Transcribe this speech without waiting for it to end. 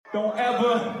Don't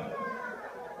ever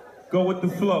go with the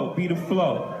flow. Be the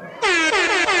flow.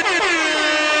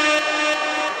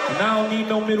 And I don't need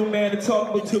no middleman to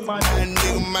talk to my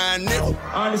nigga.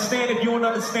 I understand if you don't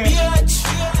understand.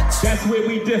 That's where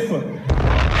we differ.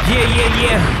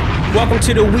 Yeah. Welcome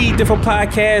to the We Differ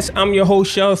podcast. I'm your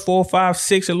host,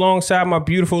 Shell456, alongside my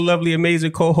beautiful, lovely,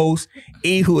 amazing co-host,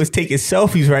 E, who is taking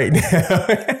selfies right now.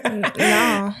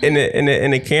 No.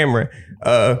 in the camera.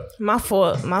 My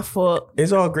fault.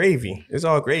 It's all gravy.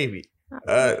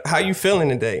 How you feeling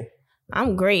today?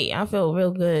 I'm great. I feel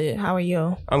real good. How are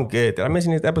you? I'm good. Did I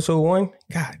mention this episode 1?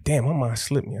 God damn, my mind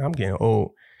slipped me. I'm getting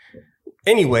old.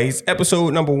 Anyways,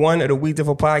 episode number 1 of the We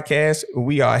Differ podcast.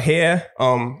 We are here.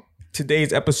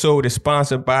 Today's episode is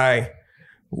sponsored by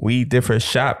We Differ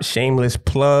Shop. Shameless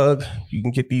plug. You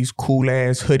can get these cool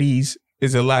ass hoodies.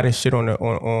 There's a lot of shit on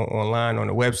online on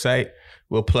the website.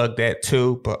 We'll plug that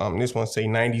too. But this one say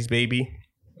 90s baby.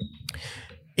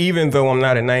 Even though I'm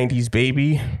not a 90s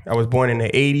baby, I was born in the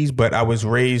 80s, but I was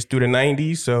raised through the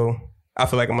 90s, so I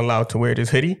feel like I'm allowed to wear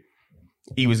this hoodie.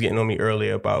 He was getting on me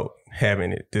earlier about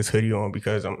having this hoodie on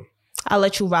because I'll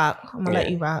let you rock. I'm gonna let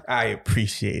you rock. I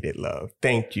appreciate it, love.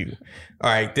 Thank you.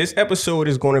 All right, this episode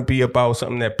is going to be about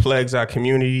something that plagues our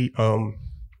community.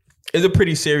 It's a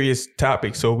pretty serious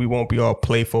topic, so we won't be all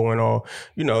playful and all.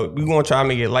 You know, we want to try to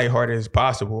make it lighthearted as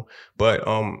possible. But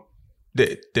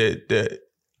the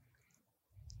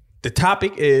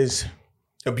topic is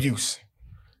abuse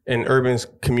in urban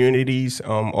communities.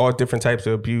 All different types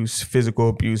of abuse: physical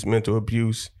abuse, mental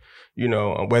abuse. You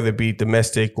know, whether it be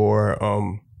domestic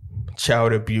or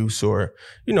child abuse, or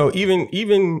even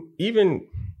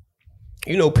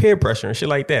peer pressure and shit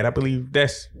like that. I believe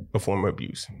that's a form of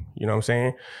abuse. You know what I'm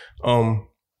saying?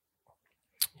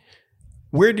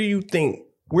 Where do you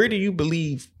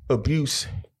believe abuse,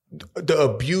 the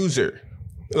abuser,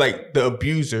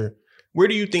 where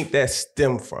do you think that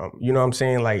stemmed from? You know what I'm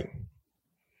saying? Like,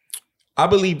 I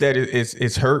believe that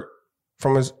it's hurt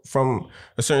from a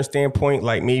certain standpoint.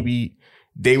 Like, maybe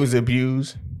they was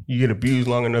abused. You get abused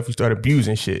long enough, you start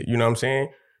abusing shit. You know what I'm saying?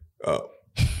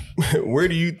 Where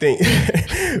do you think?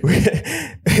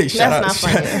 Shout out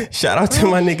to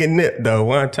my nigga Nip though.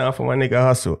 One time for my nigga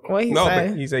Hustle. What he say?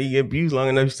 But he said you get abused long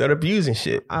enough, you start abusing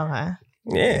shit. Okay.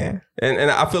 Yeah.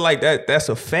 And I feel like that's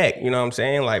a fact. You know what I'm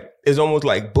saying? Like, it's almost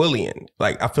like bullying.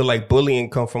 Like, I feel like bullying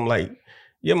come from like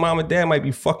your mom and dad might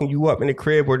be fucking you up in the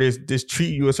crib, or this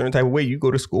treat you a certain type of way. You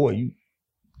go to school and you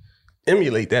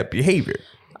emulate that behavior.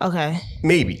 Okay.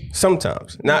 Maybe.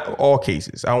 Sometimes. Not all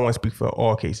cases. I don't want to speak for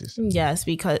all cases. Yes,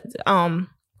 because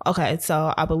okay,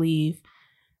 so I believe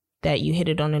that you hit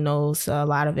it on the nose. A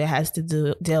lot of it has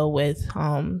to deal with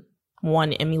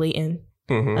one emulating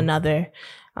another,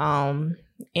 and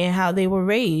how they were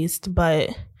raised. But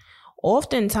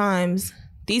oftentimes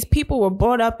these people were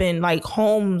brought up in like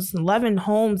homes, loving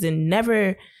homes, and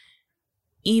never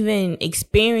even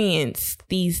experienced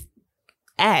these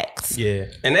acts. Yeah.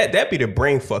 And that be the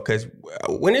brain fuck, because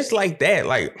when it's like that,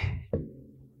 like,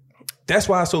 that's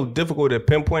why it's so difficult to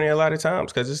pinpoint it a lot of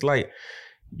times, because it's like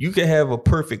you can have a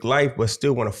perfect life but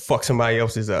still want to fuck somebody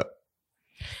else's up.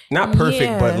 Not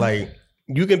perfect, but like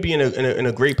you can be in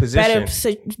a great position,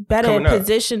 better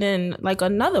position than like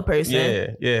another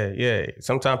person. Yeah.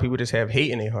 Sometimes people just have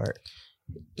hate in their heart.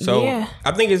 So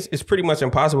I think it's pretty much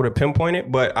impossible to pinpoint it,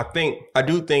 but I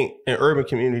do think in urban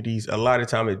communities, a lot of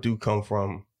time it do come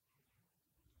from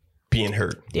being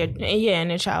hurt. In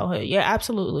their childhood. Yeah,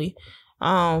 absolutely.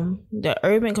 The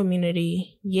urban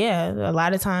community, a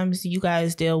lot of times you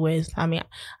guys deal with, I mean,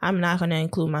 I'm not going to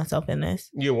include myself in this.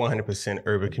 You're 100%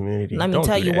 urban community. Let me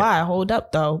tell you why. Hold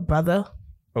up though, brother.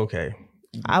 Okay.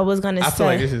 I was going to say. I feel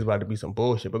like this is about to be some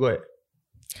bullshit, but go ahead.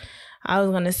 I was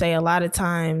going to say a lot of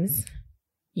times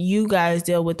you guys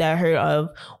deal with that hurt of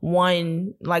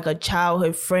one, like a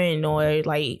childhood friend or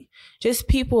like just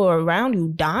people around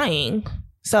you dying.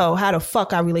 So how the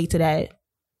fuck I relate to that?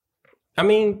 I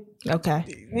mean, okay.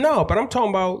 No, but I'm talking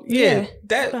about,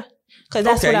 that. Because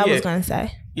that's what I was going to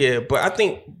say. Yeah, but I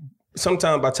think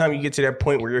sometimes by the time you get to that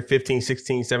point where you're 15,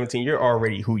 16, 17, you're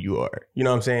already who you are. You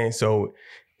know what I'm saying? So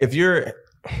if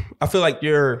I feel like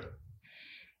you're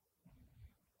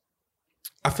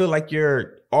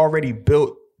already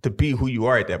built to be who you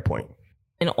are at that point.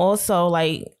 And also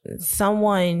like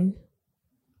someone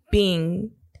being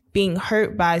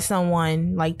hurt by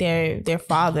someone like their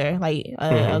father, like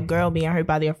a girl being hurt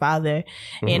by their father,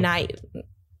 and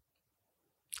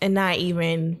not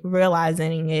even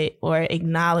realizing it or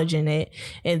acknowledging it,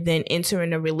 and then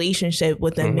entering a relationship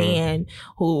with a man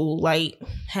who like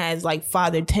has like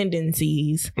father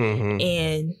tendencies,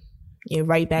 and you're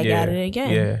right back at it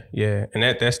again. Yeah. And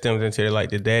that stems into like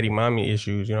the daddy mommy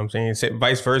issues, you know what I'm saying?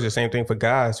 Vice versa, same thing for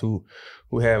guys who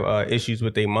have issues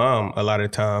with their mom a lot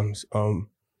of times.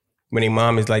 When a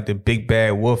mom is like the big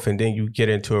bad wolf, and then you get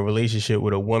into a relationship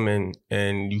with a woman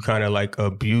and you kind of like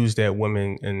abuse that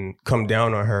woman and come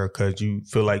down on her because you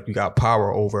feel like you got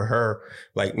power over her,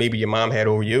 like maybe your mom had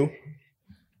over you.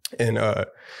 And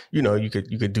you know, you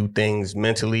could do things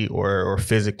mentally or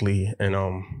physically,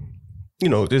 and you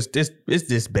know, it's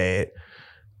this bad.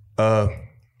 I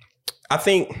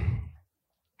think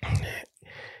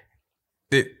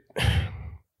that,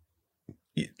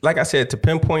 like I said, to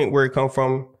pinpoint where it come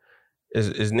from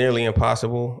is nearly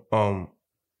impossible.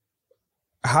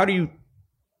 How do you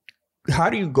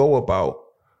go about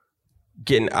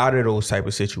getting out of those type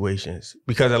of situations?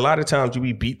 Because a lot of times you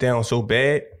be beat down so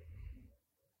bad,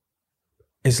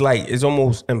 it's like it's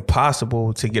almost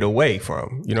impossible to get away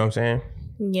from. You know what I'm saying?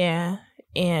 Yeah.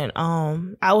 And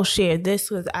I will share this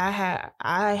because I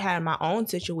had my own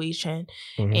situation,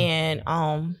 and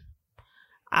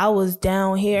I was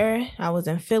down here. I was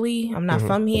in Philly. I'm not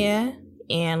from here.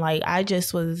 And like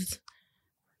it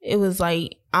was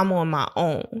like I'm on my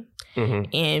own.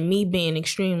 And me being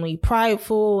extremely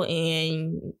prideful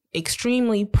and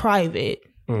extremely private,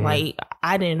 like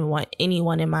I didn't want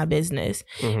anyone in my business.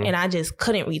 And I just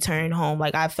couldn't return home.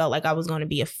 Like I felt like I was going to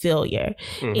be a failure.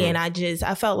 And I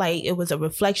felt like it was a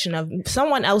reflection of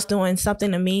someone else doing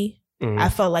something to me. I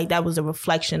felt like that was a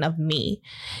reflection of me.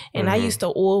 And I used to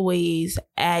always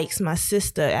ask my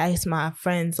sister, ask my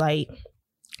friends, like,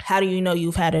 how do you know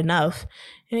you've had enough?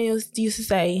 And they used to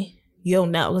say, you'll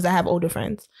know, because I have older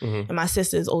friends. And my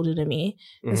sister is older than me.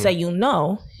 And say, you'll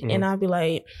know. And I'd be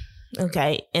like,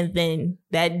 okay. And then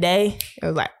that day, it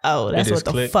was like, oh, that's what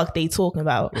the fuck they talking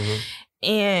about.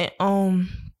 And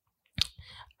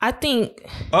I think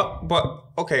up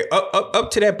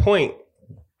to that point,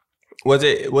 was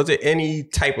it any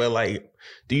type of like,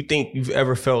 do you think you've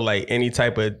ever felt like any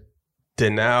type of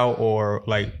denial, or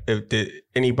like did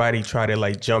anybody try to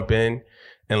like jump in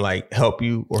and like help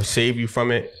you or save you from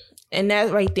it? And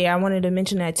that right there, I wanted to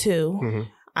mention that too.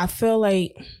 I feel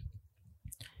like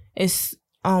it's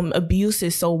abuse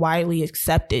is so widely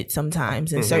accepted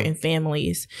sometimes in certain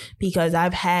families, because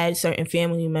I've had certain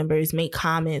family members make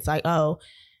comments like, oh,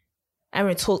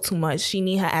 Erin talk too much, she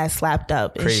need her ass slapped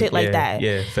up and shit like that.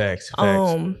 Yeah, facts.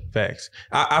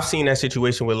 I've seen that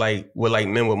situation with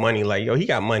men with money, like, yo, he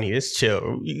got money, it's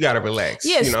chill, you gotta relax.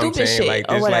 Yeah, you know stupid what I'm saying? shit Like,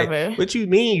 or whatever. Like, what you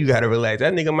mean you gotta relax?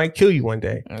 That nigga might kill you one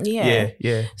day.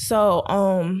 Yeah. So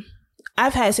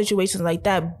I've had situations like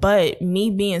that, but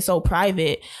me being so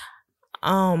private,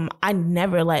 I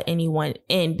never let anyone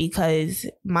in, because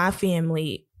my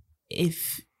family,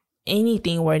 if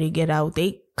anything were to get out,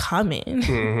 they coming.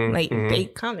 They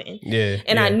coming.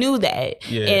 And I knew that.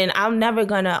 And I'm never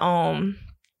gonna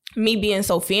me being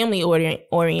so family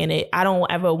oriented, I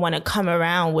don't ever want to come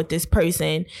around with this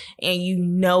person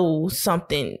and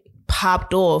something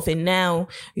popped off and now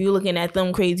you're looking at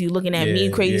them crazy, you're looking at me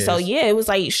crazy. So it was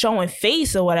like showing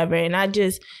face or whatever. And I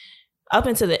just, up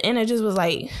until the end, I just was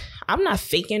like, I'm not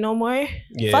faking no more.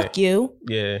 Fuck you.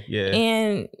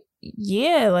 And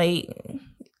like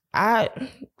I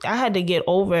had to get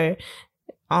over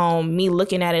me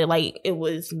looking at it like it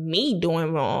was me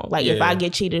doing wrong. Like if I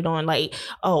get cheated on, like,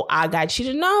 oh, I got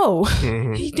cheated. No,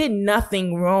 he did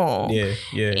nothing wrong.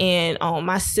 And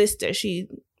my sister, she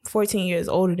 14 years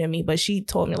older than me, but she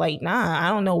told me like, nah, I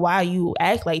don't know why you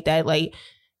act like that. Like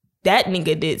that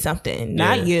nigga did something,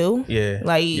 not you.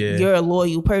 You're a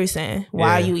loyal person.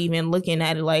 Why are you even looking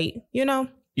at it like, you know?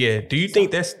 Do you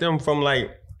think that's them from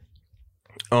like,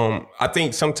 I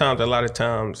think sometimes, a lot of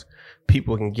times,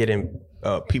 people can get in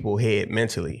people's head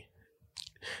mentally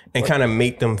and kind of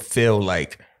make them feel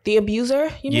like the abuser.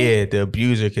 You mean? The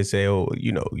abuser can say, "Oh,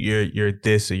 you know, you're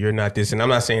this or you're not this." And I'm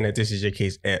not saying that this is your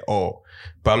case at all,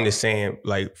 but I'm just saying,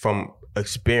 like, from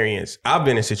experience, I've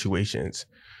been in situations,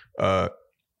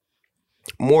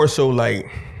 more so like,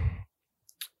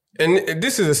 and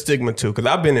this is a stigma too, because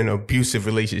I've been in abusive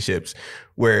relationships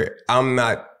where I'm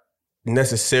not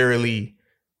necessarily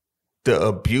the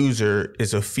abuser,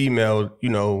 is a female, you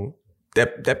know,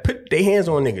 that put their hands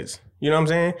on niggas. You know what I'm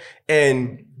saying?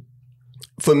 And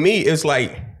for me, it's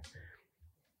like,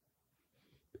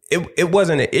 it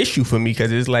wasn't an issue for me,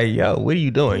 because it's like, yo, what are you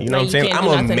doing? You know what I'm saying? I'm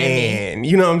a man.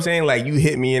 You know what I'm saying? Like, you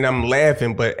hit me and I'm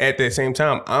laughing, but at the same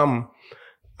time,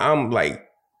 I'm like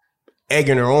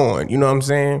egging her on. You know what I'm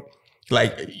saying?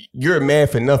 Like, you're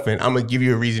mad for nothing. I'm gonna give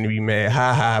you a reason to be mad.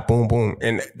 Ha ha, boom, boom.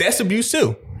 And that's abuse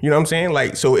too. You know what I'm saying?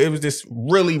 Like, so it was this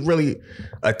really, really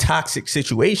a toxic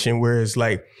situation where it's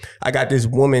like, I got this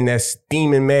woman that's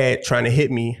steaming mad trying to hit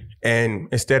me, And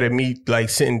instead of me like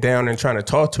sitting down and trying to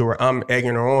talk to her, I'm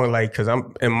egging her on, like, because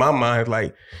I'm in my mind,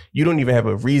 like, you don't even have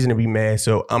a reason to be mad,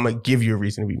 so I'm gonna give you a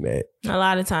reason to be mad. A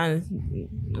lot of times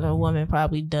a woman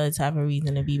probably does have a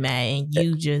reason to be mad, and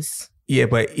you just... Yeah,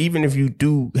 but even if you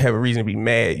do have a reason to be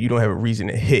mad, you don't have a reason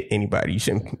to hit anybody. You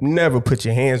shouldn't never put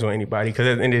your hands on anybody, because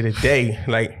at the end of the day,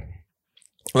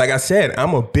 like I said,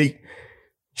 I'm a big,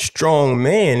 strong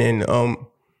man, and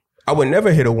I would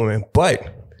never hit a woman,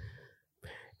 but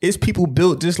it's people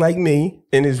built just like me,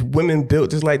 and it's women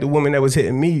built just like the woman that was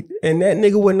hitting me, and that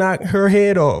nigga would knock her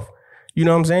head off. You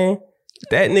know what I'm saying?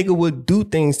 That nigga would do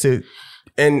things to,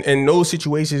 and those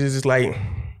situations is just like,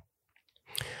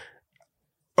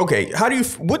 okay, how do you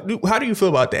feel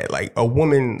about that? Like a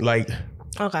woman like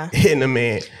hitting a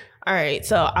man. All right,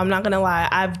 so I'm not gonna lie,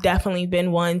 I've definitely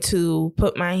been one to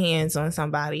put my hands on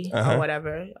somebody or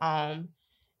whatever.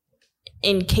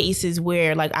 In cases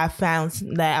where like I found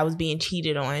that I was being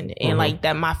cheated on, and like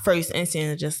that my first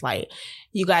instinct is just like,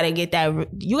 you gotta get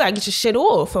your shit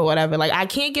off or whatever. Like I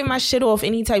can't get my shit off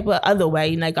any type of other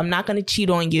way. Like I'm not gonna cheat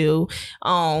on you.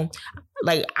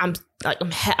 Like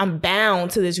I'm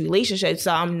bound to this relationship,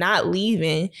 so I'm not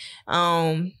leaving.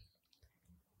 And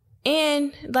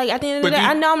like at the end of the day,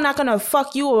 I know I'm not gonna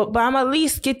fuck you up, but I'm at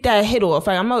least get that hit off.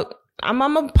 Like I'm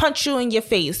gonna punch you in your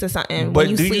face or something. But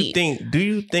when you sleep. Do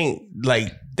you think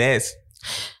like that's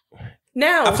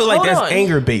now? I feel like that's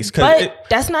anger based. But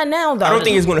that's not now though. I don't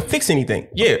think it's gonna fix anything.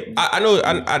 Yeah, I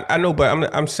know,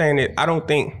 but I'm saying that I don't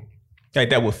think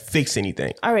like that will fix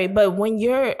anything. All right, but when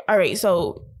you're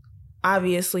so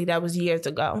obviously that was years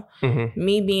ago.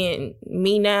 Me being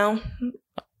me now.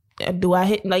 Do I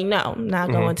hit? Like, no, I'm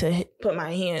not going to put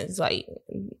my hands. Like,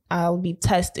 I'll be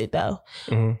tested though.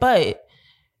 But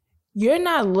you're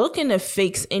not looking to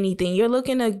fix anything. You're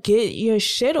looking to get your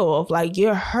shit off. Like,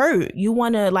 you're hurt. You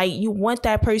want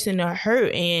that person to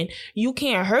hurt, and you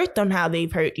can't hurt them how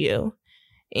they've hurt you.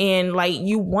 And like,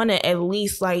 you want to at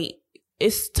least like,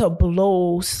 it's to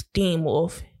blow steam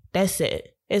off. That's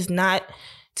it. It's not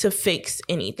to fix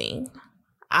anything,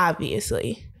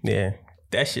 obviously. Yeah,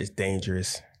 that shit's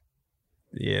dangerous.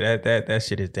 Yeah, that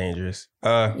shit is dangerous.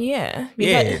 Yeah,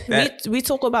 because we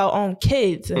talk about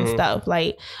kids and stuff.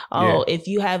 Like, if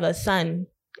you have a son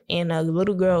and a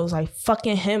little girl's like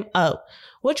fucking him up,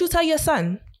 what you tell your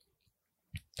son?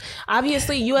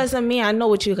 Obviously, you as a man, I know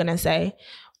what you're gonna say,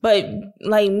 but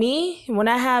like me, when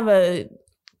I have a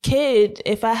kid,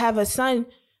 if I have a son,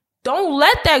 don't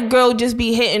let that girl just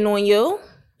be hitting on you.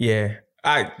 Yeah.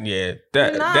 That's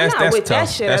tough. That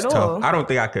shit that's tough. All. I don't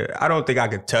think I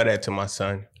could tell that to my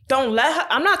son. Don't let her.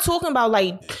 I'm not talking about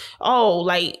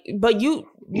but you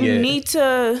need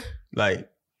to like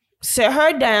sit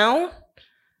her down,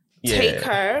 take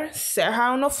her, set her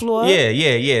on the floor.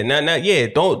 Yeah. Not.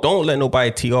 Don't let nobody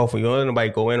tee off on you. Don't let nobody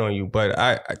go in on you. But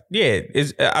I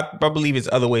believe it's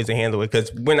other ways to handle it.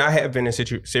 Because when I have been in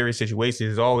serious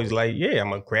situations, it's always like, I'm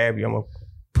gonna grab you, I'm gonna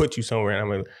put you somewhere, and I'm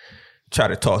gonna try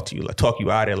to talk to you, like talk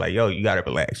you out of it, like, yo, you gotta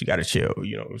relax, you gotta chill,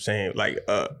 you know what I'm saying? Like,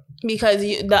 because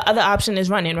the other option is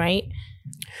running, right?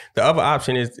 The other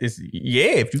option is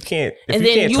if you can't,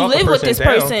 you live with this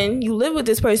person,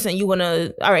 you're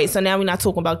gonna, all right, so now we're not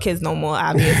talking about kids no more,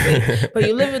 obviously, but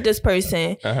you live with this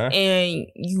person and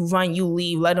you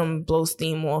leave, let them blow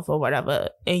steam off or whatever,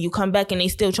 and you come back and they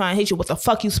still try and hit you. What the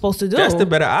fuck you supposed to do? That's the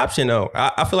better option though.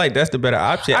 I feel like that's the better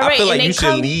option. Right, I feel like you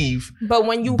should leave. But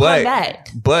when you come back.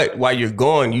 But while you're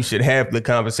gone, you should have the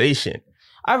conversation.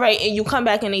 All right, and you come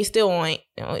back and they still want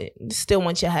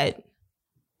your head.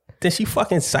 Then she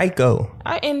fucking psycho.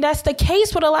 And that's the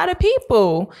case with a lot of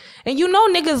people. And you know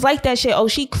niggas like that shit. Oh,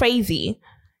 she crazy.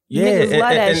 Yeah, niggas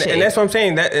love that shit. And that's what I'm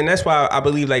saying. And that's why I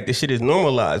believe like this shit is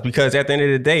normalized. Because at the end of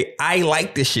the day, I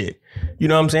like this shit. You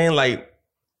know what I'm saying? Like,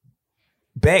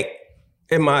 back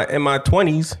in my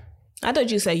 20s. I thought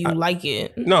you said you like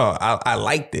it. No, I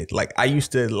liked it. Like, I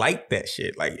used to like that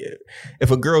shit. Like,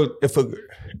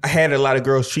 I had a lot of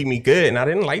girls treat me good, and I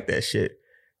didn't like that shit.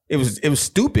 It was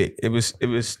stupid. It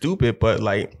was stupid, but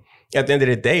like at the end of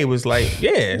the day, it was like,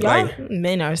 like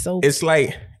men are so. It's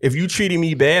like if you treated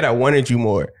me bad, I wanted you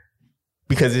more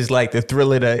because it's like the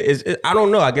thrill of I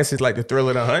don't know. I guess it's like the thrill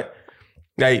of the hunt.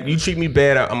 Like you treat me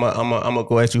bad, I'm gonna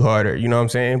go at you harder. You know what I'm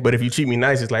saying? But if you treat me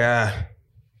nice, it's like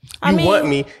want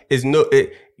me is no.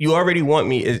 You already want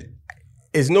me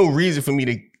is no reason for me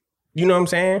to. You know what I'm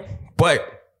saying? But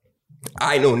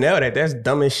I know now that that's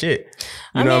dumb as shit.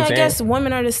 You know what I'm saying? I guess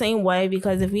women are the same way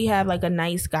because if we have like a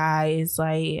nice guy, it's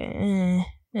like,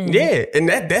 yeah, and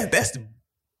that's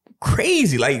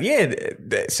crazy. Like,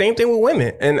 same thing with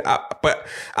women. But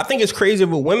I think it's crazy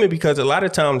with women because a lot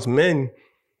of times men,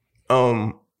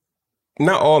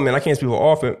 not all men, I can't speak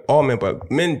for all men,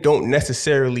 but men don't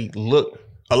necessarily look,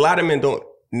 a lot of men don't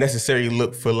necessarily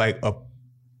look for like a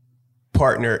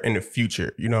partner in the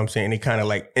future. You know what I'm saying? They kind of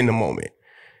like in the moment.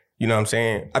 You know what I'm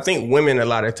saying? I think women a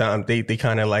lot of times, they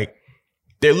kind of like,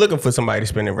 they're looking for somebody to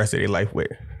spend the rest of their life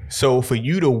with. So for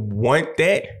you to want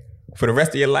that for the rest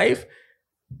of your life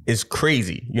is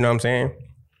crazy. You know what I'm saying?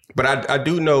 But I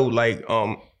do know,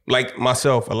 like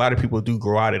myself, a lot of people do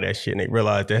grow out of that shit and they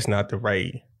realize that's not the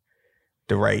right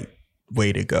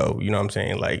way to go. You know what I'm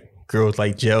saying? Like girls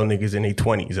like jail niggas in their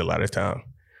 20s a lot of time.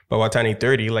 But by the time they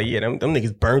 30, like, yeah, them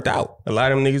niggas burnt out. A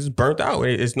lot of them niggas is burnt out.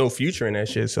 There's no future in that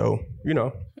shit. So, you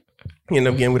know, you end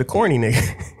up getting with a corny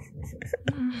nigga.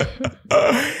 All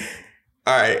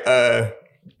right.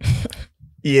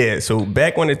 Yeah, so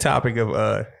back on the topic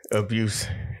of abuse.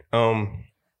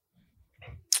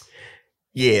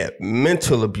 Yeah,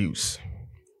 mental abuse.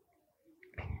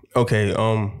 Okay,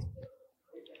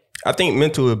 I think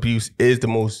mental abuse is the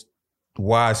most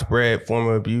widespread form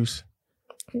of abuse.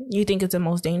 You think it's the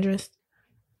most dangerous?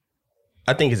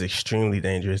 I think it's extremely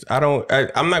dangerous. I'm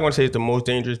not going to say it's the most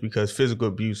dangerous because physical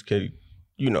abuse could,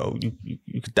 you know,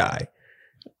 you could die.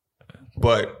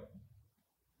 But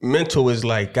mental is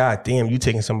like, God damn, you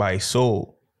taking somebody's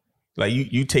soul. Like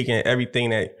you taking everything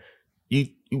that you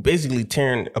basically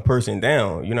tearing a person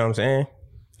down. You know what I'm saying?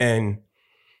 And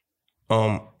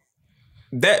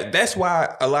that's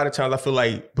why a lot of times I feel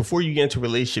like before you get into a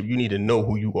relationship, you need to know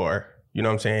who you are. You know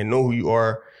what I'm saying? Know who you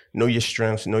are, know your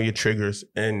strengths, know your triggers,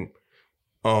 and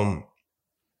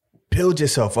build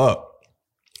yourself up.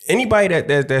 Anybody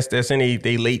that's in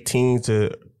their late teens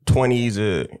to 20s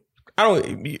or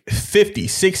 50,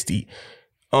 60,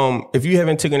 if you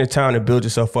haven't taken the time to build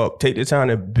yourself up, take the time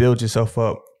to build yourself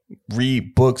up.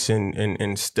 Read books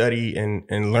and study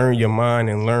and learn your mind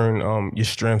and learn your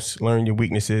strengths, learn your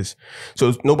weaknesses.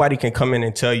 So nobody can come in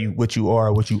and tell you what you are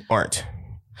or what you aren't.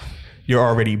 You're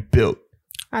already built.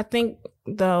 I think,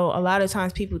 though, a lot of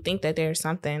times people think that there's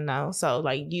something, though. So,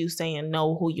 like, you saying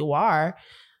know who you are,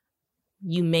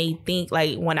 you may think,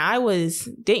 like,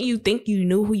 didn't you think you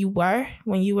knew who you were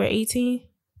when you were 18?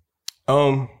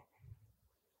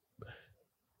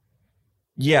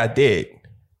 Yeah, I did.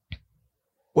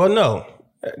 Well, no,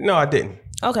 I didn't.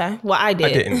 Okay, well, I did.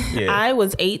 I didn't, yeah. I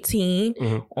was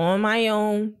 18 on my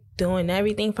own, doing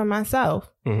everything for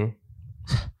myself. Mm-hmm.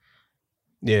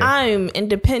 Yeah, I'm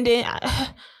independent.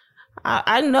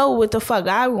 I know what the fuck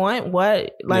I want,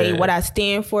 what I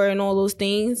stand for and all those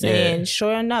things. Yeah. And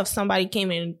sure enough, somebody came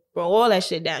and brought all that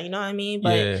shit down. You know what I mean?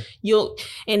 But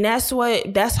and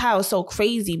that's how it's so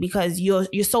crazy because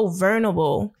you're so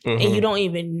vulnerable and you don't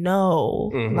even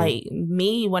know. Like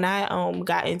me, when I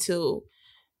got into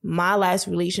my last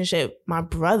relationship, my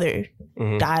brother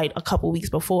died a couple weeks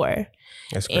before.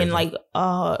 That's crazy. And like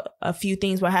a few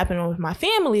things were happening with my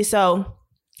family. So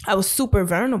I was super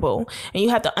vulnerable, and you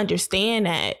have to understand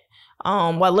that.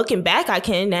 While looking back, I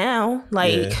can now.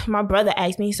 Like my brother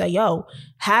asked me, he said, "Yo,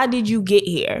 how did you get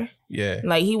here?" Yeah,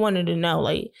 like he wanted to know.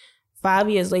 Like 5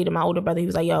 years later, my older brother, he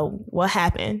was like, "Yo, what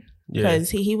happened?"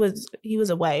 Because he was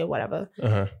away or whatever. He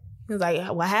was like,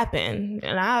 "What happened?"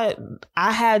 And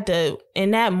I had to,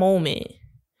 in that moment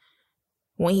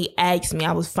when he asked me,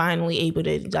 I was finally able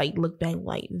to like look back,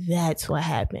 like that's what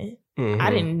happened. I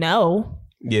didn't know.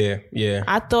 Yeah.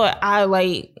 I thought I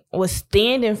like was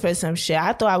standing for some shit.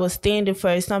 I thought I was standing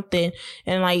for something,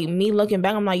 and like me looking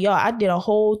back, I'm like, yo, I did a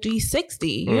whole 360.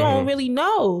 You don't really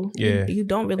know. Yeah, you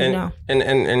don't really know.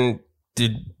 And to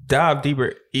dive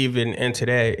deeper even into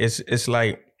that, it's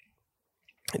like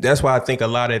that's why I think a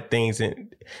lot of things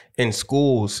in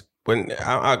schools. When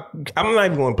I'm not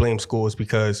even going to blame schools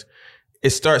because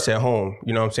it starts at home.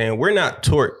 You know what I'm saying? We're not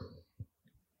taught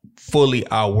fully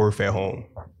our worth at home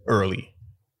early.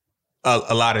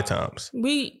 A lot of times.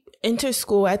 We enter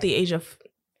school at the age of,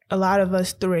 a lot of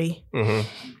us, 3. And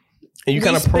you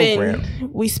kind of program.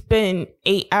 We spend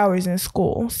 8 hours in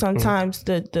school. Sometimes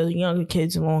the younger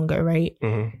kids longer, right?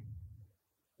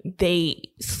 They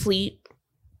sleep,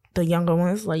 the younger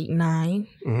ones, like 9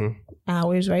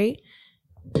 hours, right?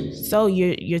 So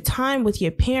your time with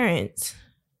your parents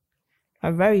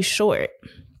are very short.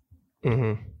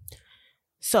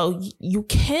 So you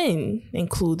can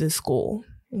include the school.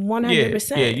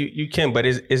 100%. Yeah, you can, but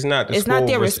it's not the school. It's not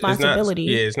their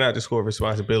responsibility. It's not the school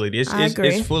responsibility.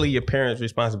 It's fully your parents'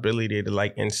 responsibility to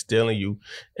like instill in you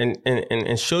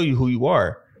and show you who you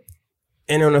are.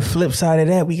 And on the flip side of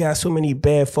that, we got so many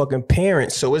bad fucking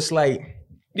parents. So it's like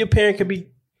your parent could be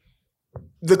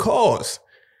the cause.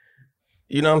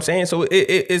 You know what I'm saying? So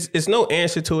it's no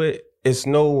answer to it. It's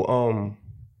no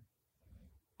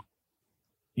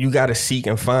you gotta seek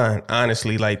and find.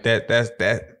 Honestly, like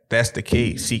that's the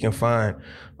case. Seek and find.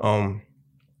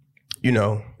 You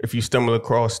know, if you stumble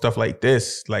across stuff like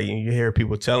this, like you hear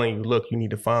people telling you, look, you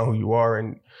need to find who you are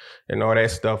and all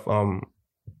that stuff,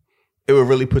 it would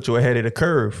really put you ahead of the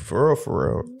curve, for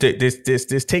real.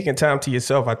 This taking time to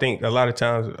yourself, I think a lot of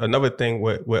times, another thing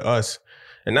with us,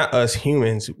 and not us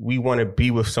humans, we want to be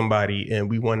with somebody and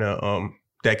we want to,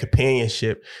 that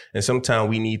companionship. And sometimes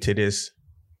we need to just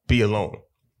be alone.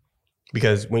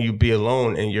 Because when you be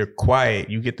alone and you're quiet,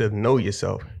 you get to know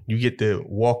yourself. You get to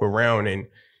walk around and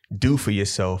do for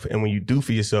yourself. And when you do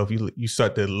for yourself, you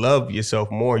start to love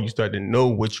yourself more. You start to know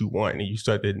what you want and you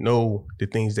start to know the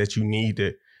things that you need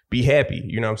to be happy.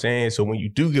 You know what I'm saying? So when you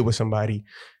do get with somebody,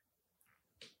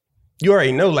 you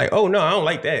already know, like, oh no, I don't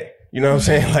like that. You know what I'm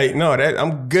saying? Like, no,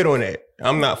 I'm good on that.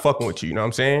 I'm not fucking with you. You know what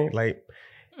I'm saying? Like,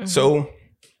 so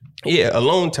yeah,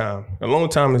 alone time. Alone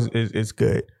time is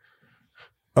good.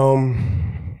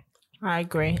 I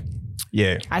agree.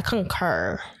 Yeah. I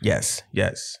concur. Yes.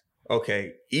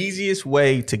 Okay. Easiest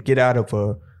way to get out of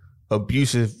a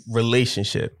abusive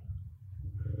relationship.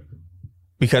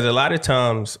 Because a lot of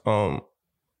times, but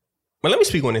let me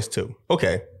speak on this too.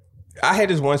 Okay. I had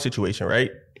this one situation,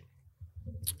 right?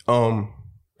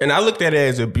 And I looked at it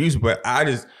as abuse, but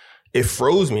it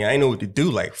froze me. I didn't know what to do.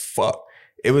 Like, fuck.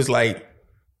 It was like,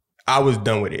 I was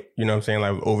done with it. You know what I'm saying?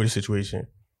 Like, over the situation.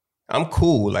 I'm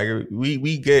cool. Like,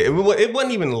 we get, it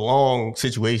wasn't even a long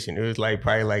situation. It was like,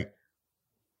 probably like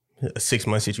a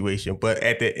 6-month situation. But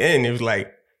at the end, it was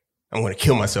like, I'm going to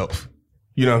kill myself.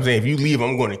 You know what I'm saying? If you leave,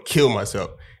 I'm going to kill myself.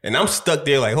 And I'm stuck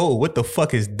there like, oh, what the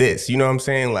fuck is this? You know what I'm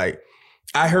saying? Like,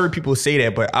 I heard people say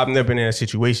that, but I've never been in a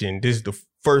situation. This is the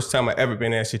first time I've ever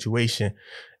been in a situation.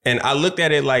 And I looked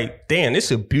at it like, damn, this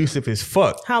is abusive as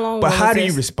fuck. How long But how do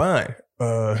you respond?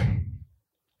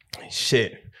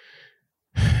 Shit.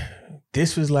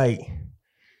 This was like,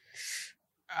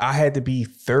 I had to be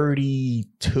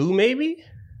 32 maybe?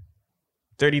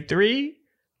 33?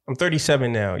 I'm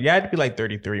 37 now. Yeah, I had to be like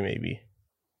 33 maybe.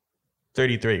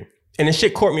 33. And the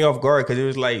shit caught me off guard because it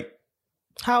was like.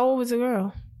 How old was the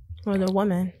girl? Or the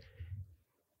woman?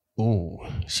 Ooh,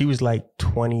 she was like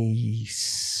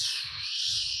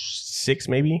 26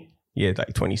 maybe? Yeah,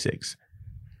 like 26.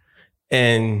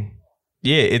 And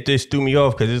yeah, it just threw me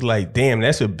off because it's like, damn,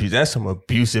 that's some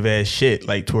abusive ass shit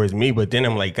like towards me. But then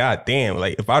I'm like, God damn,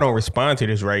 like if I don't respond to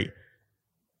this right,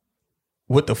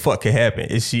 what the fuck could happen?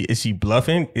 Is she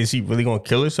bluffing? Is she really gonna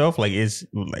kill herself? Like, you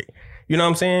know what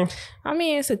I'm saying? I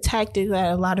mean, it's a tactic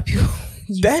that a lot of people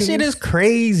use. That shit is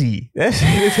crazy. That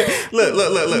shit is,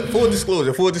 look. Full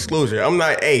disclosure. I'm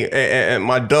not, and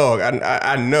my dog,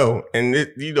 I know. And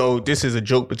this is a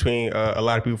joke between a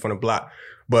lot of people from the block.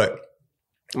 But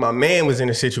my man was in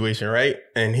a situation, right?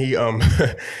 And he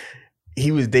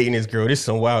he was dating this girl. This is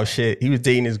some wild shit. He was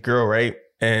dating this girl, right?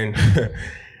 And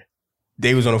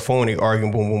they was on the phone, they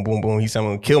arguing, boom, boom, boom, boom. He said, I'm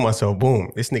gonna kill myself,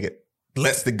 boom. This nigga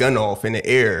lets the gun off in the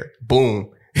air, boom.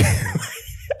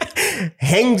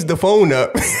 Hangs the phone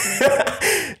up.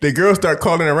 The girl start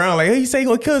calling around like, hey, you say you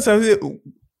gonna kill himself?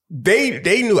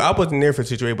 They knew, I wasn't there for the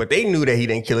situation, but they knew that he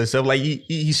didn't kill himself. Like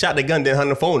he shot the gun, then hung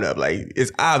the phone up. Like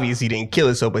it's obvious he didn't kill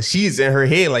himself, but she's in her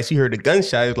head like she heard the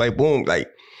gunshot. It's like boom, like.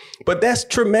 But that's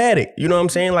traumatic. You know what I'm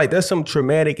saying? Like that's some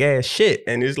traumatic ass shit.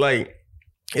 And it's like,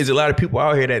 there's a lot of people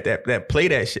out here that play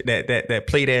that shit, that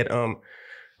play that I'm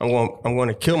going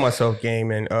to kill myself game,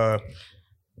 and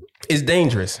it's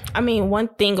dangerous. I mean, one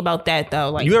thing about that though,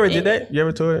 like you ever did that? You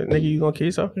ever told a nigga you gonna kill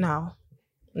yourself? No.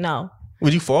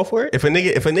 Would you fall for it? If a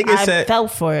nigga said, I fell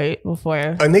for it before.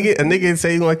 A nigga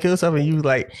say you gonna kill yourself and you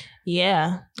like,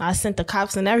 yeah, I sent the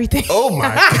cops and everything. Oh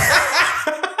my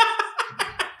God.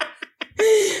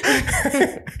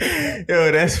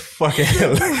 Yo, that's fucking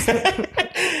hilarious. All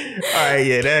right,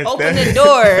 yeah, that's open the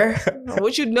door.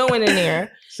 What you doing in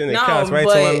there? Send the cops right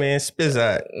to my man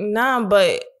Spizzot. Nah,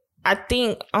 but I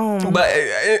think but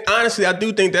honestly, I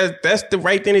do think that's the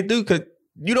right thing to do because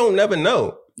you don't never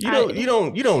know. You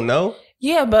don't know.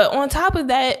 Yeah, but on top of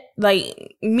that,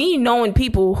 like me knowing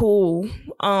people who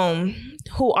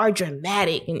are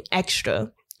dramatic and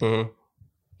extra,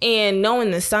 and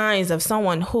knowing the signs of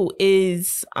someone who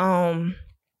is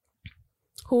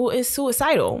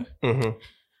suicidal,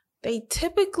 they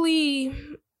typically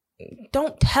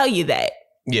don't tell you that.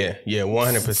 Yeah,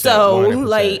 100%. So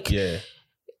 100%,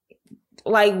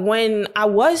 like when I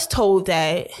was told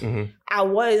that, I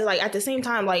was like, at the same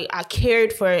time, like I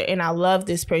cared for it and I loved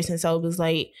this person. So it was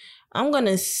like, I'm going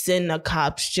to send the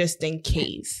cops just in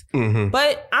case.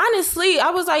 But honestly,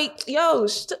 I was like, yo,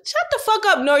 shut the fuck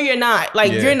up. No, you're not.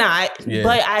 Like, you're not. Yeah.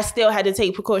 But I still had to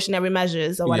take precautionary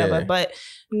measures or whatever. Yeah. But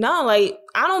no, like,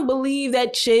 I don't believe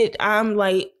that shit. I'm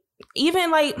like, even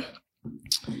like,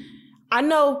 I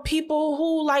know people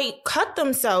who like cut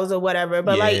themselves or whatever,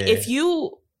 but like if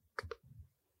you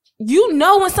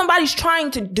know when somebody's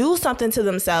trying to do something to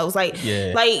themselves, like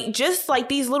just like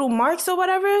these little marks or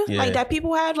whatever, like that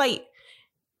people have, like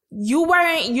you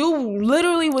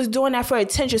literally was doing that for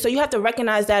attention. So you have to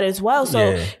recognize that as well.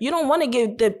 So you don't want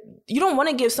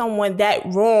to give someone that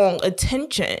wrong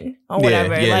attention or whatever.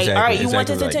 Like, exactly, all right, you want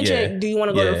this attention? Do you want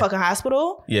to go to the fucking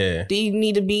hospital? Yeah. Do you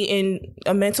need to be in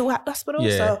a mental hospital?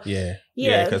 Yeah.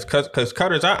 Because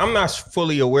cutters, I'm not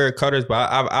fully aware of cutters,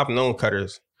 but I've known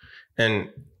cutters, and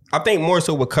I think more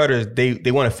so with cutters,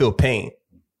 they want to feel pain.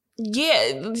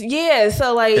 Yeah.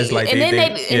 So like,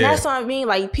 and that's what I mean.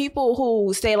 Like people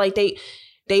who say like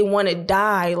they want to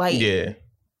die, like they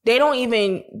don't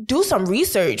even do some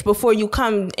research before you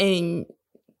come and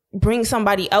bring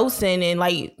somebody else in and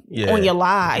like on your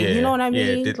lie. You know what I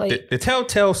mean? The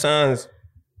telltale signs.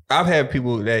 I've had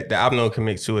people that I've known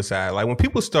commit suicide. Like when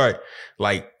people start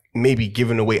like maybe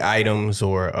giving away items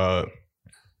or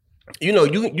you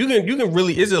can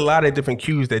really, there's a lot of different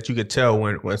cues that you could tell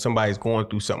when somebody's going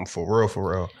through something for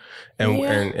real.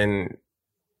 And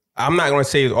I'm not going to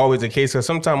say it's always the case, because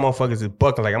sometimes motherfuckers is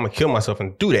bucking like I'm going to kill myself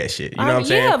and do that shit. You know what I'm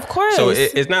saying? Yeah, of course. So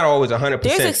it's not always 100%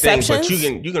 thing, but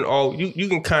you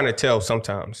can kind of tell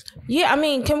sometimes. Yeah, I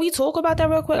mean, can we talk about that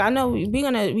real quick? I know we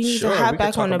need to hop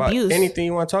back on abuse. Anything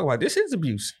you want to talk about. This is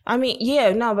abuse. I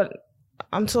mean, but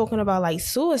I'm talking about like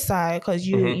suicide, because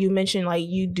you mentioned like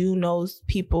you do know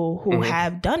people who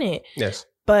have done it. Yes.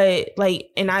 But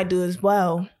like, and I do as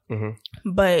well.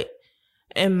 But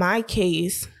in my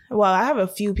case, well, I have a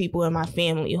few people in my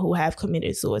family who have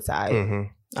committed suicide.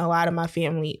 A lot of my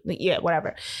family,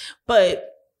 whatever. But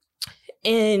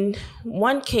in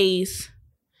one case,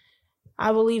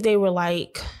 I believe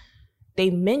they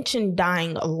mentioned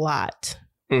dying a lot.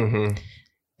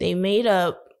 They made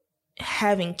up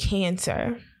having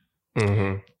cancer.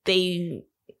 They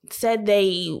said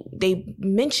they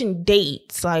mentioned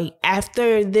dates, like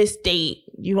after this date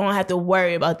you don't have to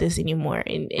worry about this anymore,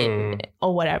 and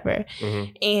or whatever,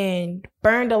 and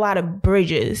burned a lot of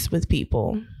bridges with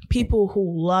people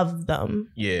who loved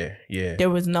them. There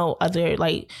was no other,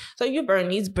 like, so you burn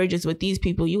these bridges with these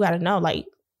people, you gotta know, like,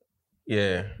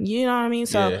 you know what I mean?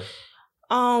 So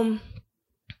and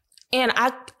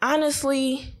I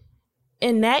honestly,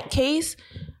 in that case,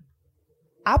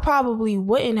 I probably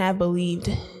wouldn't have believed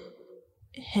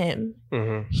him.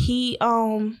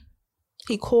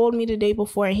 He called me the day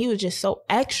before, and he was just so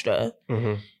extra.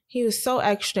 He was so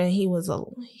extra, and he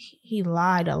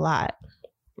lied a lot.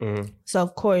 So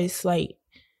of course, like,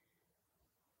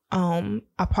 I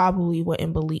probably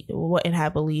wouldn't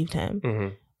have believed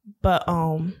him. But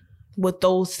with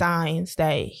those signs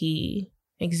that he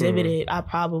exhibited, I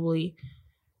probably,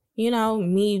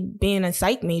 me being a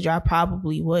psych major, I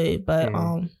probably would. But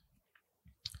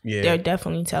there are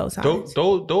definitely tell signs.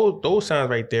 Those signs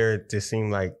right there just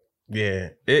seem like,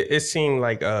 it seemed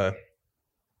like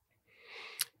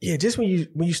just when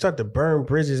you start to burn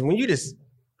bridges, when you just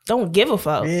don't give a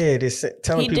fuck. Just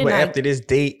telling people after this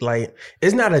date, like,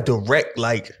 it's not a direct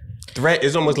like threat.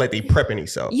 It's almost like they prepping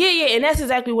themselves. And that's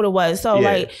exactly what it was. So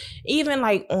like, even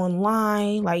like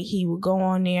online, like he would go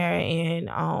on there and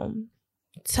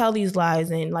tell these lies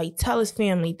and like tell his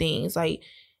family things. Like,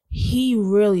 he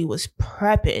really was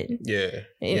prepping.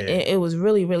 It was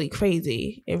really, really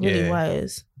crazy. It really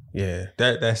was.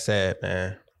 That's sad,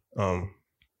 man.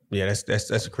 That's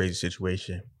a crazy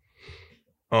situation.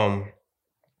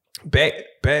 Back,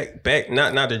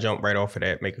 not to jump right off of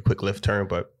that, make a quick left turn,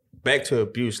 but back to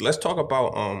abuse. Let's talk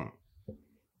about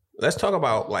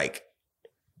like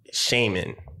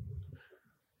shaming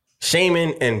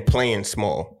and playing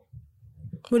small.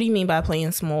 What do you mean by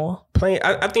playing small?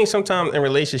 I think sometimes in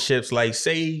relationships, like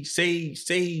say it's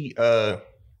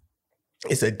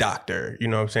a doctor, you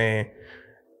know what I'm saying?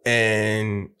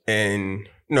 And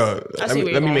no, let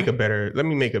me make a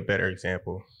better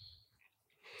example.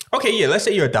 Okay, let's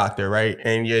say you're a doctor, right?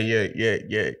 And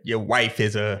your wife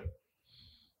is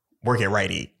work at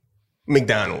Rite Aid,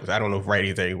 McDonald's. I don't know if Rite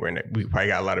Aid's anywhere. We probably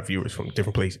got a lot of viewers from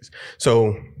different places.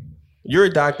 So you're a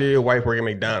doctor, your wife working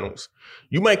at McDonald's.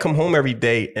 You might come home every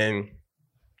day and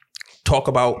talk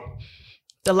about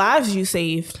the lives you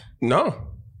saved. No.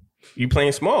 You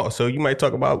playing small. So you might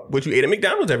talk about what you ate at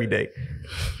McDonald's every day.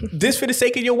 This for the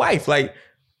sake of your wife. Like,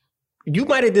 you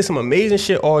might have did some amazing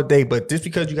shit all day, but just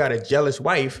because you got a jealous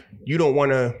wife, you don't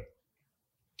want to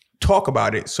talk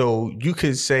about it. So you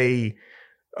could say,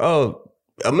 oh,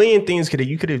 a million things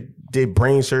you could have did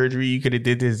brain surgery. You could have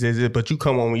did this, but you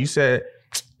come on when you said,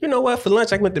 you know what, for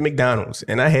lunch, I went to McDonald's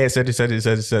and I had such and such and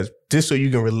such and such, just so you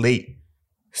can relate.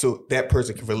 So that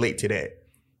person can relate to that.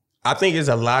 I think there's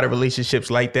a lot of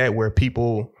relationships like that where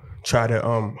people try to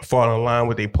fall in line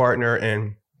with their partner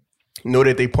and know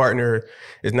that their partner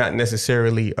is not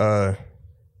necessarily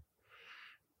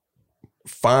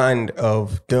fond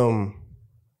of them,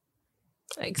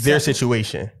 their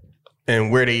situation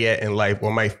and where they at in life,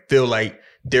 or might feel like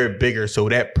they're bigger, so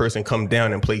that person come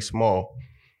down and play small.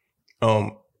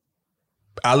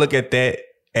 I look at that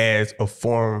as a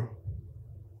form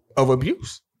of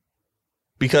abuse,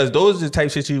 because those are the type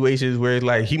of situations where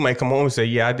like he might come home and say,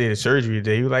 yeah, I did a surgery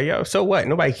today. You're like, yo, so what?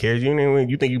 Nobody cares. You know,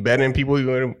 you think you better than people. You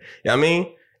know what I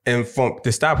mean? And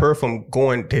to stop her from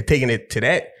going to taking it to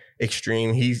that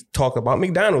extreme, he's talking about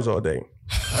McDonald's all day.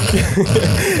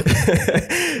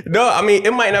 No, I mean,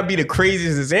 it might not be the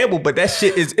craziest example, but that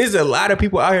shit is a lot of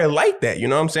people out here like that. You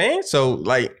know what I'm saying? So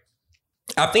like,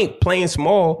 I think playing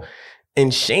small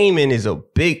and shaming is a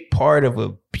big part of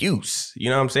abuse. You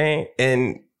know what I'm saying?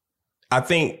 And I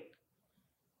think,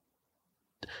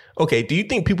 okay, do you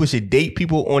think people should date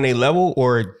people on a level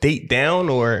or date down,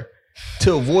 or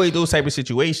to avoid those type of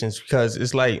situations? Because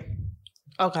it's like,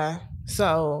 okay,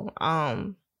 so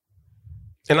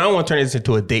and I don't want to turn this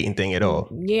into a dating thing at all.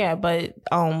 Yeah, but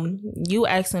you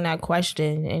asking that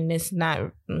question, and it's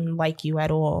not like you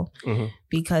at all,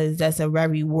 because that's a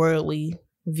very worldly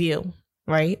view,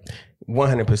 right?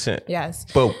 100%. Yes.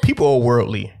 But people are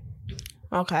worldly.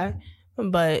 Okay.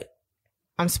 But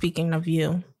I'm speaking of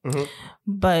you.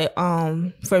 But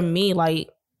for me, like,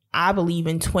 I believe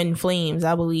in twin flames.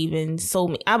 I believe in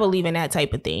I believe in that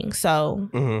type of thing. So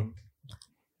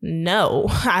no,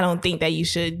 I don't think that you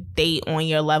should date on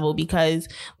your level, because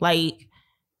like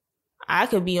I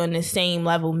could be on the same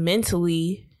level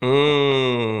mentally.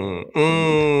 All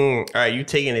right, you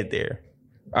taking it there.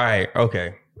 All right,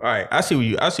 okay. All right, I see where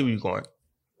you're going.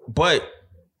 But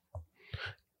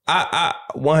I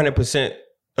 100%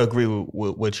 agree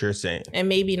with what you're saying. And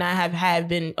maybe not have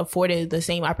been afforded the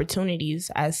same opportunities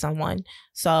as someone.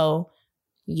 So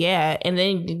yeah, and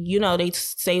then, you know, they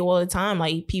say all the time,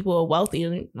 like, people are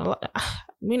wealthy.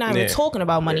 We're not even talking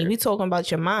about money. We're talking about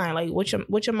your mind. Like, what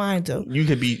your mind do? You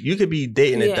could be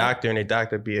dating a doctor, and a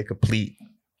doctor be a complete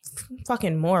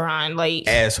fucking moron, like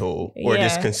asshole, or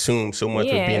just consume so much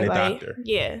with being a doctor.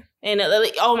 Yeah, and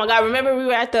oh my god, remember we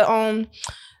were at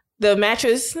the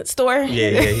mattress store?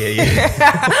 Yeah.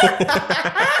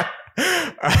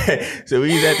 All right, so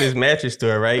we was at this mattress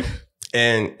store, right?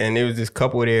 And there was this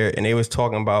couple there, and they was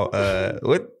talking about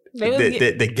what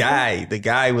the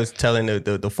guy was telling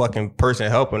the fucking person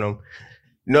helping him.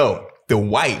 No, the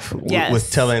wife was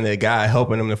telling the guy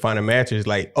helping him to find a mattress,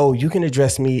 like, oh, you can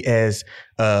address me as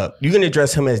you can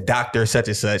address him as Dr. such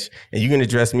and such, and you can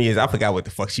address me as, I forgot what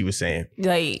the fuck she was saying.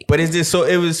 Like, but it's just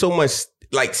it was so much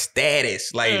like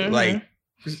status,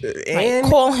 and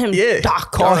call him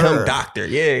doctor. Call him doctor.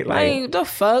 Yeah, like the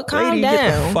fuck. Calm lady, down.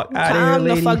 Get the fuck out Calm of here,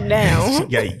 lady. the fuck down.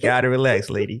 You gotta relax,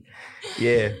 lady.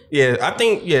 Yeah. I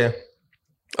think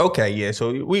Okay, yeah.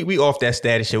 So we off that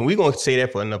status shit. We're gonna say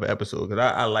that for another episode, because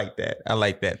I like that. I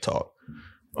like that talk.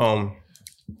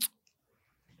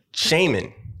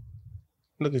 Shaming.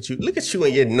 Look at you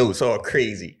and your notes all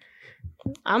crazy.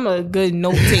 I'm a good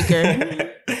note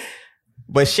taker.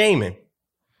 But shaming,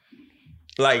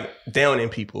 like downing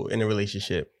people in a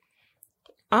relationship.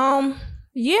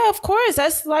 Yeah, of course.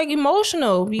 That's like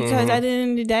emotional, because at the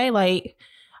end of the day, like,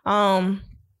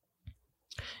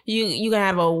 you can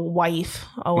have a wife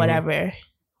or whatever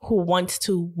who wants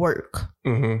to work,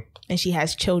 and she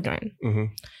has children.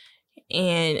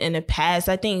 And in the past,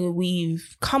 I think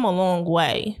we've come a long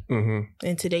way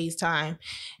in today's time.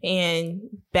 And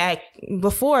back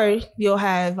before, you'll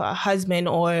have a husband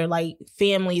or like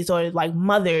families or like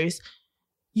mothers.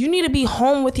 You need to be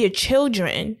home with your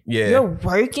children. Yeah. You're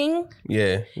working.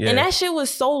 Yeah. And that shit was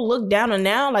so looked down on.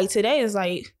 Now, like, today is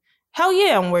like, hell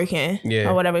yeah, I'm working. Yeah.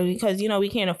 Or whatever, because, you know, we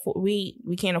can't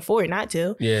afford not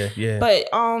to. Yeah. But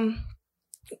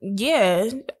yeah,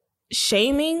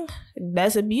 shaming,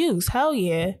 that's abuse. Hell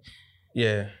yeah.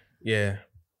 Yeah.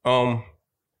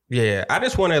 I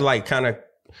just want to like kind of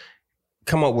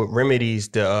come up with remedies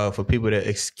to for people to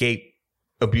escape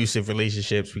abusive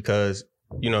relationships, because,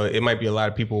 you know, it might be a lot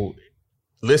of people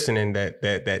listening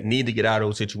that need to get out of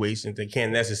those situations. They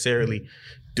can't necessarily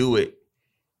do it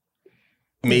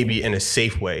maybe in a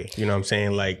safe way. You know what I'm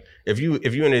saying? Like, if you're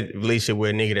in a relationship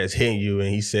where a nigga that's hitting you and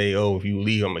he say, oh, if you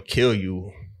leave, I'm gonna kill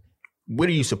you, what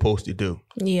are you supposed to do?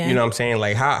 Yeah. You know what I'm saying?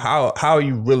 Like, how are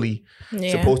you really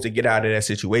supposed to get out of that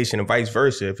situation, and vice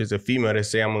versa? If it's a female that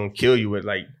say, I'm gonna kill you, with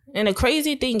like. And the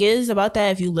crazy thing is about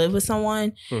that, if you live with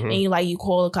someone and you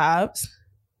call the cops,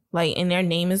 like, and their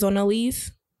name is on the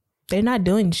lease, they're not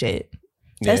doing shit.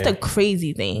 That's the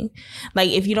crazy thing.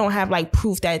 Like, if you don't have like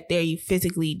proof that they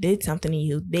physically did something to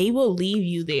you, they will leave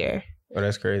you there. Oh,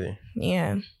 that's crazy.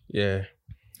 Yeah. Yeah.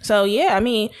 So, yeah, I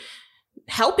mean,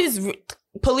 help is...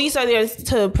 Police are there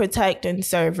to protect and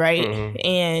serve, right? Mm-hmm.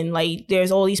 And like,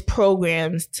 there's all these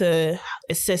programs to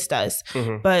assist us.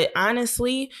 Mm-hmm. But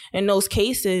honestly, in those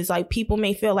cases, like, people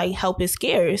may feel like help is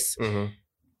scarce. Mm-hmm.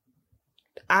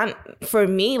 For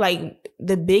me, like,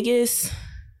 the biggest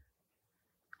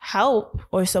help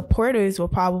or supporters will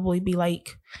probably be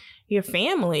like your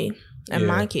family. In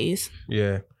my case,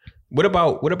 yeah. What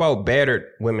about battered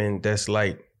women that's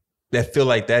like that feel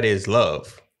like that is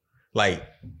love, like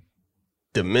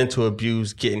the mental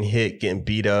abuse, getting hit, getting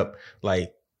beat up.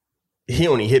 Like, he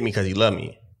only hit me because he loved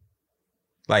me.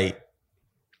 Like,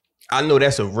 I know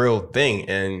that's a real thing.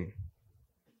 And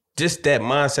just that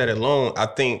mindset alone, I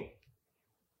think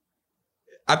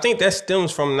that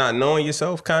stems from not knowing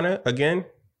yourself, kind of, again,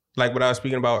 like what I was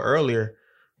speaking about earlier.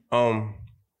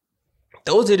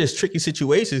 Those are just tricky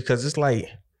situations because it's like,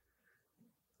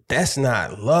 that's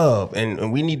not love.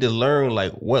 And we need to learn,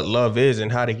 like, what love is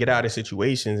and how to get out of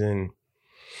situations. And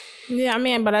yeah, I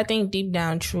mean, but I think deep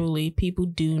down, truly, people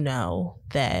do know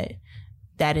that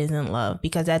isn't love.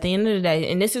 Because at the end of the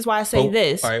day, and this is why I say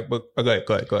this. All right, but go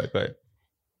ahead.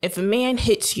 If a man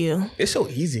hits you... It's so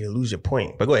easy to lose your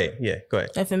point, but go ahead. Yeah, go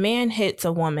ahead. If a man hits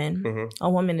a woman, mm-hmm. a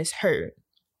woman is hurt.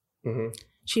 Mm-hmm.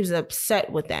 She was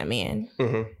upset with that man.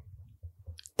 Mm-hmm.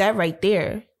 That right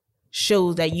there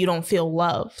shows that you don't feel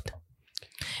loved.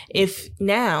 If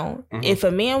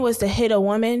a man was to hit a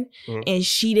woman mm-hmm. and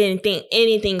she didn't think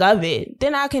anything of it,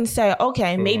 then I can say,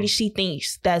 okay, mm-hmm. maybe she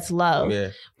thinks that's love.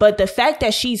 Yeah. But the fact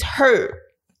that she's hurt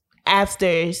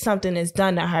after something is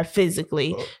done to her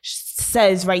physically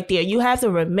says right there, you have to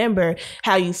remember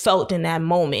how you felt in that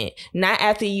moment, not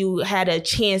after you had a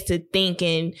chance to think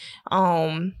and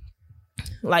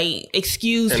like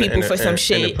excuse people for some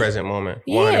shit. In the present moment.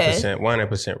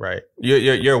 100% right.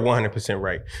 You're 100%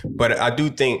 right. But I do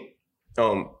think,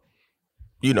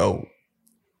 you know,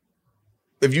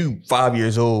 if you 5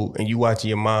 years old and you watching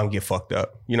your mom get fucked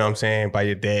up, you know what I'm saying, by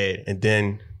your dad, and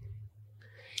then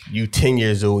you 10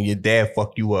 years old, your dad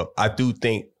fucked you up. I do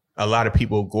think a lot of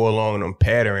people go along in them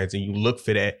patterns and you look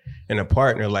for that in a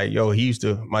partner, like, yo,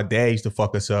 my dad used to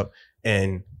fuck us up,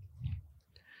 and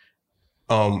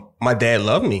my dad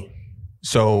loved me.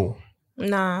 So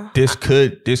nah, this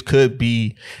could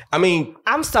be, I mean,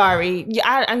 I'm sorry.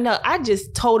 I know. I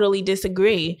just totally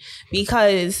disagree,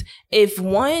 because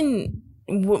when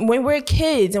we're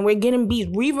kids and we're getting beat,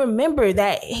 we remember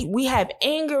that we have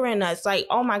anger in us. Like,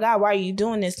 oh my God, why are you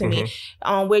doing this to me?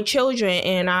 We're children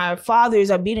and our fathers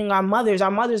are beating our mothers.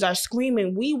 Our mothers are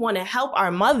screaming. We want to help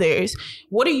our mothers.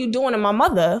 What are you doing to my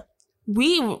mother?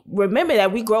 We remember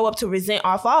that we grow up to resent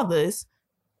our fathers.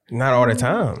 Not all the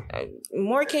time.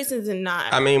 More cases than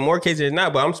not. I mean, more cases than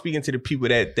not, but I'm speaking to the people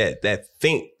that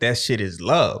think that shit is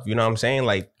love. You know what I'm saying?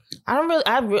 Like, I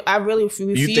really refuse to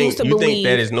believe. You think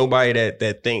that is nobody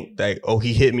that think like, oh,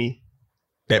 he hit me,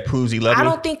 that proves he loved me? I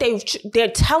don't think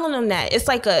they're telling them that. It's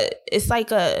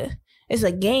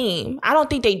a game. I don't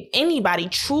think anybody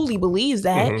truly believes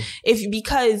that,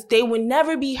 because they would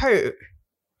never be hurt.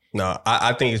 No,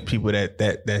 I think it's people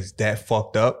that's that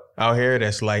fucked up out here.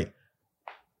 That's like,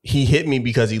 he hit me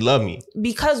because he loved me.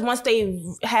 Because once they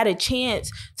had a chance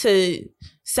to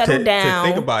settle down,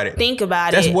 to think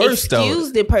about it. That's worse, though.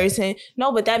 Excuse the person.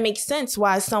 No, but that makes sense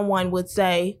why someone would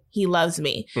say he loves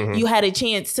me. Mm-hmm. You had a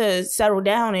chance to settle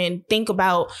down and think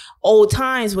about old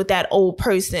times with that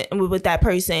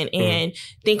person, and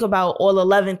think about all the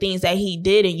loving things that he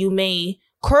did, and you may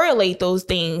correlate those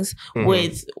things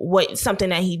with something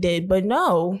that he did. But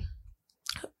no,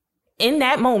 in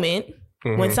that moment,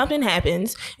 when something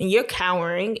happens and you're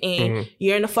cowering and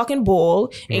you're in a fucking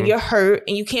ball and you're hurt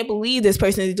and you can't believe this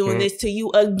person is doing this to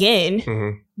you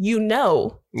again, you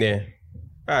know. Yeah.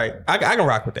 All right. I can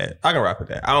rock with that. I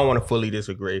don't want to fully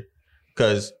disagree,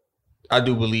 because I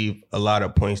do believe a lot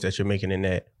of points that you're making in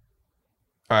that.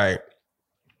 All right.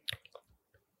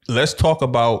 Let's talk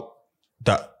about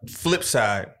the flip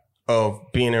side of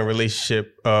being in a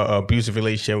relationship, abusive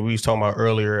relationship. We was talking about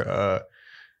earlier,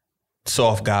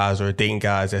 soft guys or dating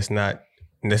guys that's not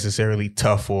necessarily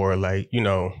tough, or like, you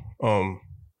know,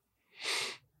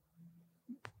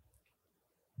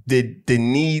 the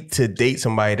need to date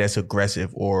somebody that's aggressive,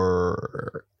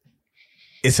 or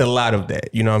it's a lot of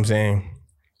that, you know what I'm saying?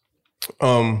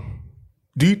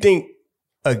 Do you think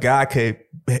a guy could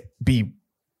be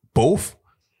both?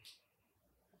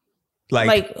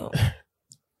 Like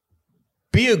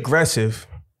be aggressive.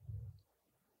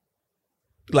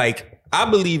 Like, I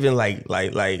believe in like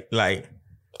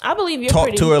I believe you're talk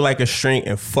pretty... to her like a shrink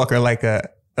and fuck her like a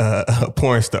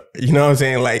porn star. You know what I'm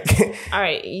saying? Like, all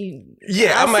right,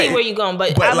 yeah, I see where you're going,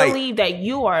 but I like, believe that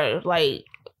you are like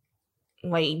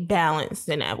balanced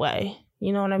in that way.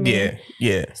 You know what I mean?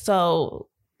 Yeah. So,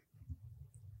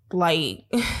 like,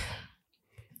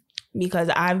 because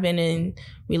I've been in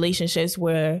relationships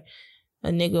where a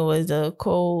nigga was a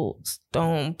cold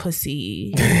stone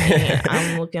pussy, and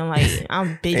I'm looking like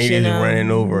I'm bitching him,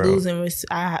 running over, losing.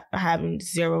 I having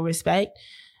zero respect.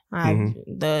 On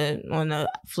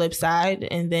the flip side,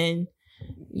 and then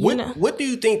what do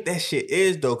you think that shit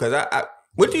is though? Because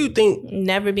what do you think?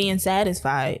 Never being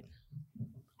satisfied.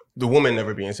 The woman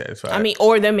never being satisfied. I mean,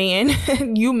 or the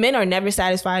man. You men are never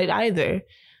satisfied either.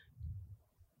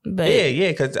 But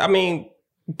yeah. Because I mean,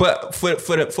 but for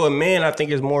a man, I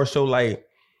think it's more so like,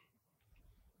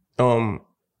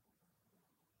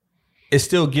 it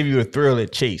still give you a thrill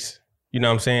at chase. You know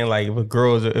what I'm saying? Like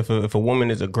if a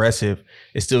woman is aggressive,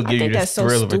 it still gives you the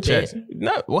thrill of a chase.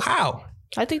 No, well, how?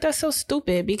 I think that's so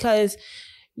stupid because,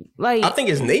 like, I think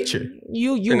it's nature.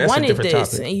 You wanted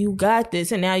this and you got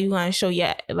this, and now you gonna show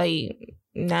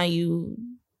now you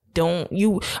don't.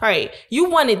 You all right? You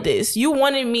wanted this. You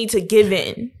wanted me to give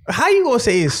in. How you gonna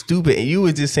say it's stupid? And you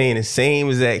was just saying the same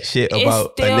exact shit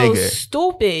about a nigga. It's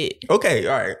stupid. Okay,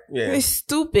 all right, yeah. It's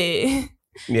stupid.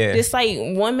 Yeah. Just like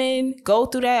women go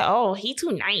through that. Oh, he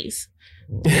too nice.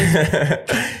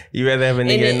 You rather have a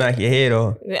nigga knock your head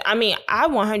off. I mean, I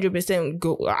 100%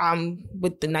 go. I'm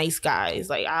with the nice guys.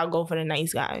 Like, I'll go for the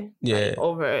nice guy. Yeah. Like,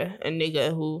 over a nigga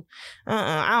who,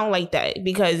 I don't like that.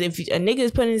 Because if a nigga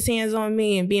is putting his hands on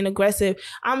me and being aggressive,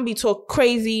 I'm gonna be talk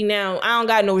crazy now. I don't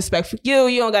got no respect for you.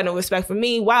 You don't got no respect for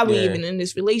me. Why we even in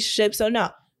this relationship? So no.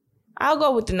 I'll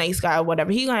go with the nice guy or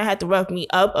whatever. He gonna have to rough me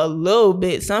up a little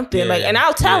bit, something like, and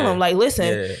I'll tell him like,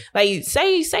 listen, like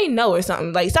say no or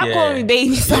something. Like, stop calling me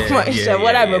baby so much or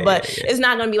whatever. But it's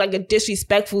not gonna be like a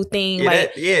disrespectful thing.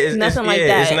 It's nothing like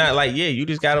that. It's not like you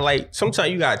just gotta like. Sometimes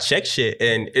you gotta check shit,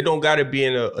 and it don't gotta be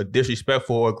in a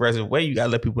disrespectful or aggressive way. You gotta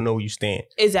let people know where you stand.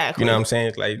 Exactly. You know what I'm saying?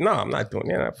 It's like, no, I'm not doing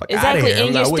that. Exactly,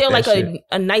 and you're still like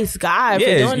a nice guy for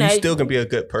doing that. You still can be a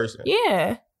good person.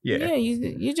 Yeah. Yeah,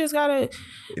 you just gotta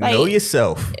know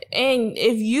yourself. And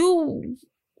if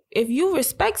you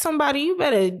respect somebody, you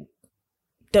better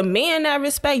demand that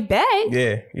respect back.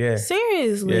 Yeah.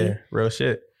 Seriously. Yeah, real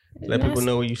shit. Let people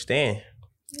know where you stand.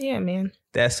 Yeah, man.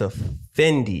 That's a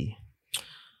Fendi.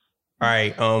 All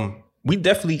right. We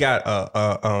definitely got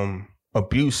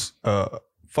abuse.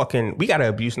 We got an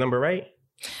abuse number, right?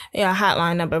 Yeah, a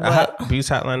hotline number. Abuse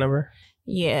hotline number.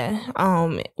 Yeah.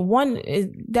 One is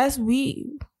that's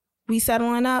we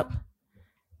settling up.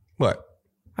 What?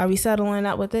 Are we settling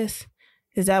up with this?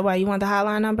 Is that why you want the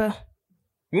hotline number?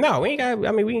 No, we ain't got.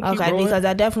 I mean, we can keep rolling. Because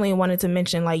I definitely wanted to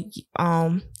mention like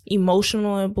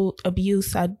emotional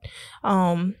abuse. I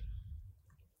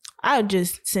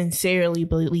just sincerely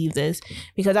believe this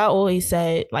because I always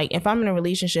said, like, if I'm in a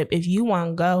relationship, if you want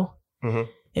to go,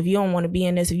 if you don't want to be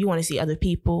in this, if you want to see other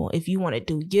people, if you want to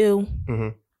do you,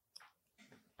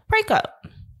 break up.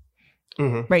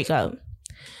 Break up.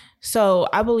 So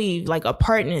I believe like a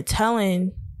partner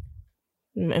telling,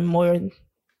 and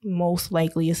most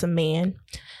likely it's a man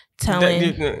telling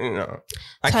a woman.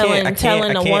 I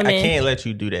can't let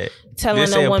you do that. Telling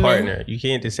just say a woman, partner. You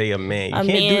can't just say a man. You can't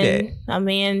do that. A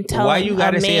man telling. Why you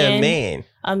gotta say a man?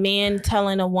 A man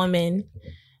telling a woman,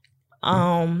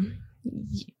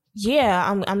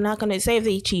 yeah, I'm not gonna say if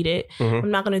they cheated.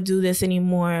 I'm not gonna do this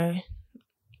anymore.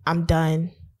 I'm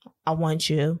done. I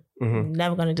want you. I'm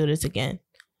never gonna do this again.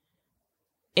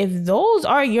 If those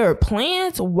are your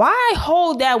plans, why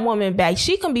hold that woman back?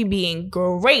 She can be being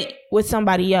great with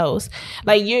somebody else.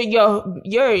 Like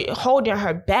you're holding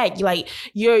her back. Like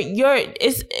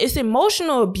it's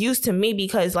emotional abuse to me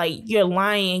because like you're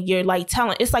lying. You're like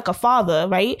telling. It's like a father,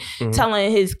 right?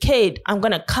 Telling his kid, "I'm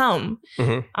gonna come.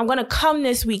 I'm gonna come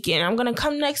this weekend. I'm gonna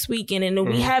come next weekend." And then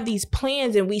we have these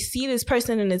plans, and we see this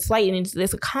person in this light, and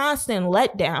there's a constant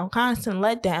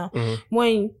letdown.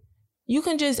 When you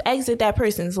can just exit that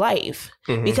person's life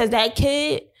because that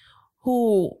kid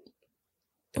who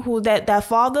that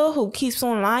father who keeps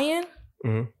on lying,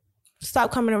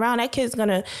 stop coming around. That kid's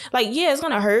gonna it's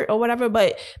gonna hurt or whatever.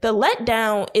 But the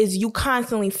letdown is you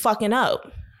constantly fucking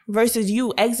up versus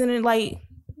you exiting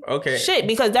shit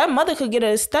because that mother could get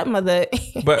a stepmother,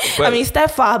 but I mean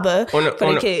stepfather for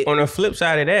the kid. On the flip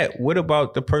side of that, what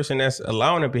about the person that's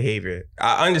allowing the behavior?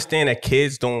 I understand that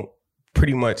kids don't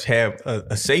pretty much have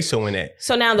a say so in that.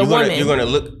 So now you're gonna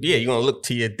look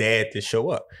to your dad to show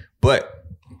up. But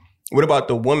what about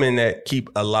the woman that keep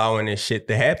allowing this shit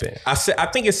to happen? I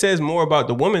think it says more about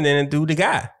the woman than it do the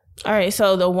guy. All right,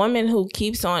 so the woman who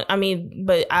keeps on,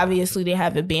 but obviously they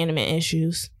have abandonment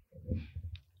issues.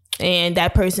 And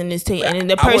that person is taking, and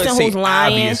the person who's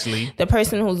lying, obviously. The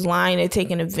person who's lying, they're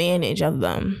taking advantage of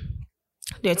them.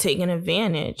 They're taking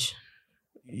advantage.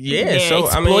 Yeah, they're so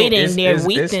exploiting their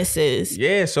weaknesses.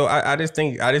 So I just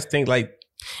think like,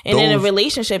 and in a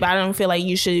relationship, I don't feel like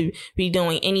you should be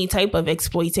doing any type of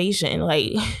exploitation.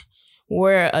 Like,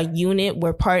 we're a unit,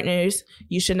 we're partners.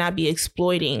 You should not be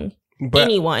exploiting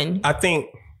anyone. I think,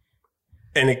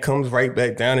 and it comes right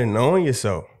back down to knowing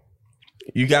yourself.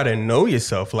 You got to know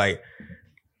yourself. Like,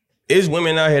 there's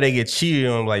women out here that get cheated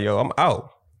on, like, yo, I'm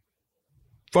out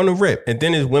from the rip. And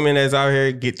then there's women that's out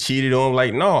here get cheated on,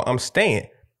 like, no, I'm staying.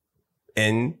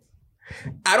 And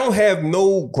I don't have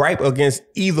no gripe against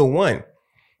either one.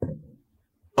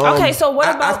 Okay, so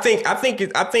what about?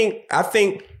 I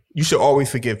think you should always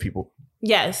forgive people.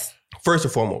 Yes. First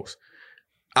and foremost,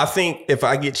 I think if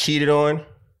I get cheated on,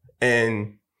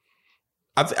 and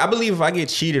I believe if I get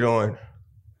cheated on,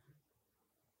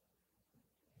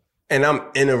 and I'm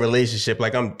in a relationship,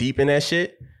 like I'm deep in that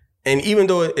shit, and even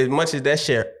though as much as that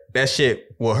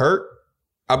shit will hurt,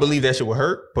 I believe that shit will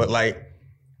hurt, but like,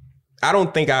 I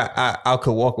don't think I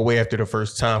could walk away after the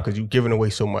first time because you've given away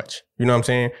so much. You know what I'm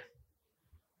saying?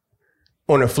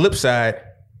 On the flip side,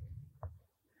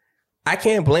 I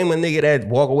can't blame a nigga that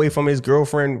walk away from his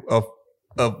girlfriend of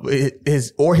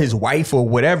his wife or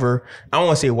whatever. I don't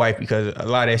want to say wife because a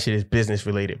lot of that shit is business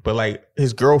related, but like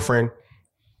his girlfriend,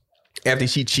 after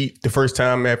she cheat the first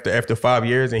time after 5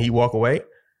 years and he walk away,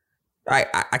 I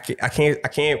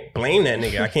can't blame that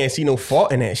nigga. I can't see no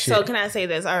fault in that shit. So can I say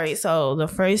this? All right. So the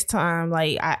first time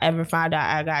like I ever found out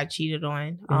I got cheated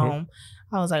on,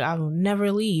 I was like, I will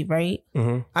never leave, right?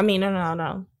 Mm-hmm. I mean,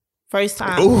 no. First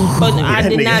time. Ooh, but I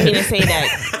did not mean to say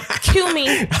that. Cue me.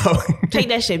 Take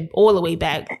that shit all the way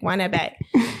back. Wind that back.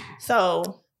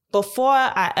 So before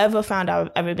I ever found out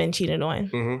I've ever been cheated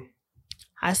on,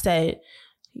 I said,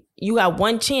 you got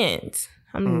one chance.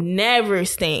 I'm never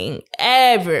staying,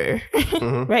 ever.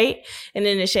 Right? And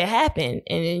then the shit happened.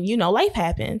 And then, life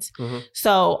happens.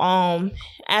 So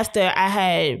after I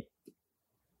had,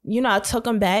 I took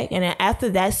him back. And then after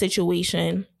that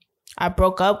situation, I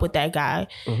broke up with that guy.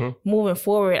 Moving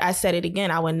forward, I said it again.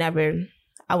 I would never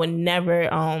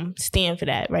stand for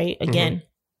that, right? Again,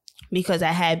 because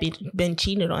I had been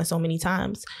cheated on so many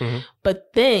times.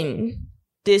 But then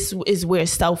this is where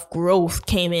self-growth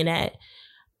came in at.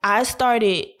 I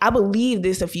believed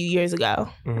this a few years ago.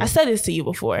 I said this to you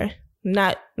before.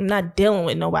 I'm not dealing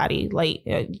with nobody. Like,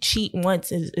 cheat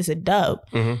once is a dub.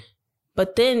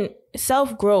 But then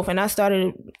self-growth, and I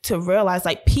started to realize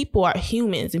like people are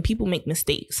humans and people make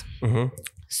mistakes.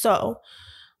 So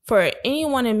for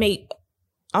anyone to make,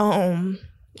 for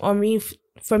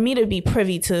me to be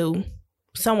privy to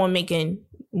someone making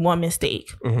one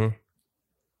mistake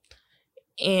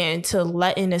and to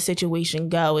letting a situation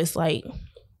go, it's like,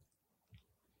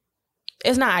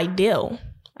 it's not ideal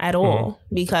at all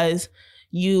because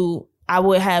I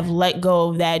would have let go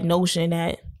of that notion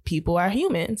that people are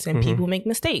humans and people make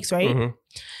mistakes, right?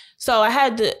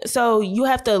 So you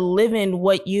have to live in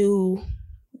what you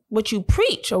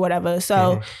preach or whatever.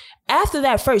 So after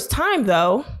that first time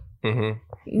though,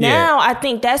 now I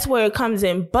think that's where it comes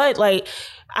in. But like,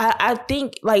 I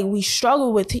think like we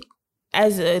struggle with,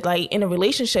 in a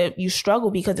relationship, you struggle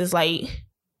because it's like,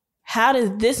 how does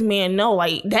this man know?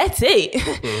 Like, that's it.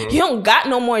 You don't got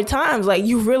no more times. Like,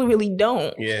 you really, really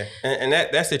don't. Yeah. And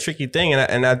that's the tricky thing.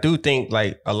 And I do think,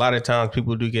 like, a lot of times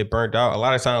people do get burnt out. A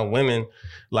lot of times women,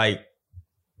 like,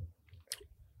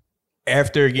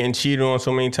 after getting cheated on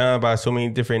so many times by so many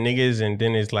different niggas, and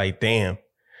then it's like, damn.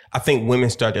 I think women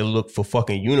start to look for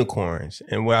fucking unicorns.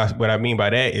 And what I mean by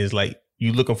that is, like,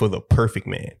 you looking for the perfect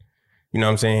man. You know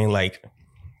what I'm saying? Like,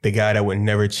 the guy that would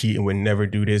never cheat and would never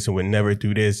do this and would never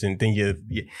do this. And then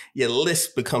your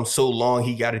list becomes so long.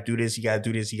 He got to do this. He got to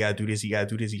do this. He got to do this. He got to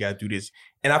do this. He got to do this.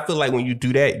 And I feel like when you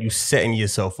do that, you're setting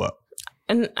yourself up.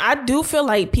 And I do feel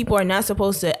like people are not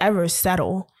supposed to ever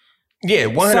settle. Yeah,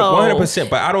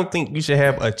 100%. But I don't think you should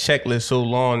have a checklist so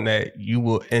long that you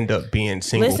will end up being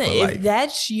single for life. If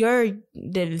that's your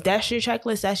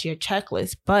checklist, that's your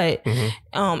checklist. But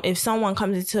if someone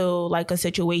comes into like a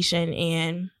situation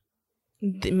and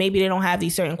maybe they don't have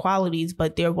these certain qualities,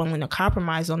 but they're willing to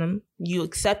compromise on them, you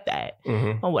accept that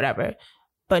or whatever.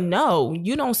 But no,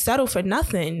 you don't settle for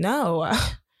nothing. No.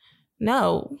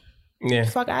 Yeah.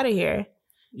 Fuck out of here.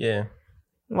 Yeah.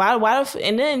 Why?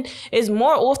 And then it's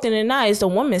more often than not, it's the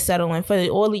woman settling for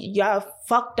all y'all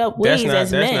fucked up ways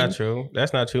as men. That's not true.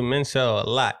 That's not true. Men settle a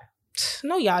lot.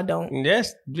 No, y'all don't.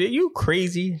 Yes, you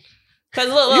crazy. Cause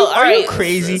look, are you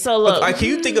crazy? So look, can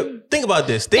you think about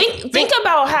this? Think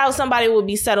about how somebody would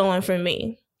be settling for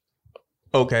me.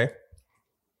 Okay.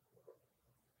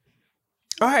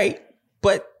 All right,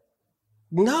 but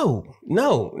no.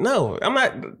 I'm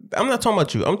not talking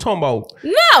about you. I'm talking about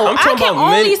I'm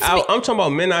talking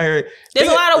about men out here. There's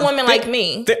a lot of women like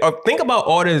me. Think about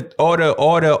all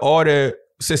the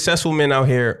successful men out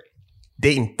here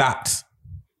dating thoughts,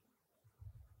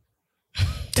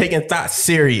 taking thoughts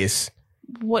serious.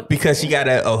 What? Because she got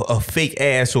a fake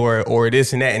ass or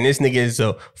this and that, and this nigga is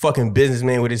a fucking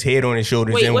businessman with his head on his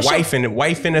shoulders. Wait, and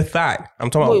wife in a thought. I'm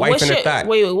talking about wife in a thought.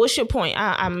 Wait, what's your point?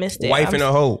 I missed it. Wife in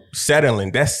a hoe.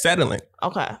 Settling. That's settling.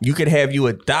 Okay. You could have you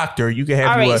a doctor. You could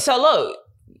have so look,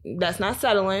 that's not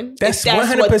settling. That's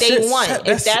 100% what they want.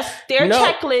 If that's their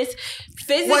checklist,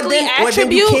 physically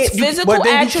attributes, physical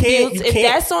attributes, if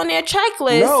that's on their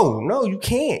checklist. No, you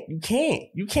can't.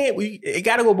 It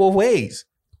gotta go both ways.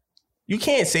 You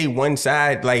can't say one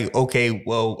side like, okay,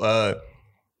 well,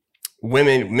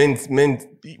 women, men,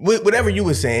 whatever you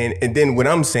were saying, and then what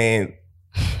I'm saying,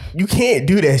 you can't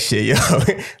do that shit, yo.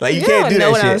 Like you can't do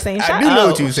that shit. I do know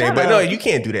what you were saying, but no, you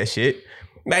can't do that shit.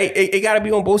 Like it gotta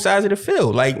be on both sides of the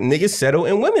field. Like niggas settle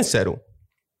and women settle.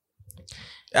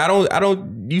 I don't.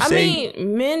 I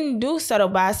mean, men do settle,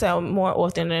 but I settle more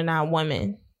often than not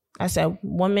women. I said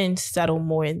women settle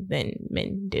more than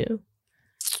men do.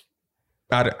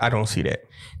 I don't see that.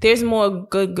 There's more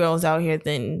good girls out here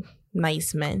than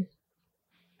nice men.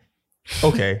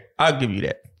 Okay, I'll give you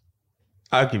that.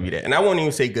 And I won't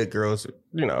even say good girls.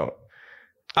 You know,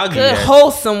 I'll give you that. Good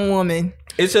wholesome woman.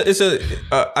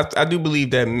 I do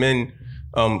believe that men,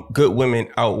 good women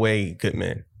outweigh good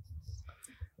men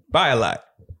by a lot.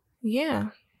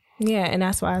 Yeah, and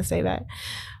that's why I say that.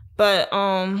 But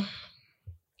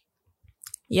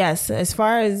yes, as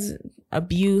far as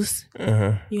abuse,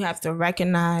 you have to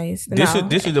recognize. This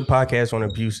is the podcast on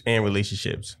abuse and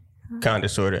relationships, kind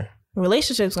of, sort of.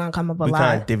 Relationships gonna come up a lot. We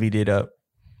kind of divvied it up.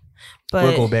 But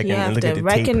we'll go back and look at the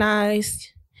recognize,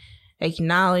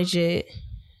 acknowledge it,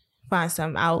 find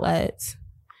some outlets,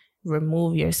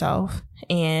 remove yourself,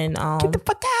 and get the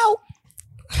fuck out.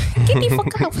 Get the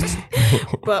fuck out.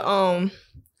 But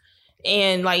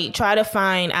and like try to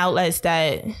find outlets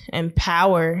that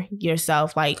empower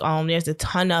yourself. Like there's a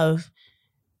ton of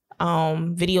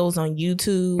videos on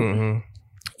YouTube. Mm-hmm.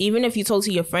 Even if you talk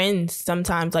to your friends,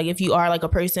 sometimes, like if you are like a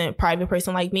private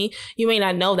person like me, you may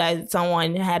not know that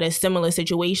someone had a similar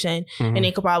situation, and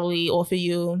they could probably offer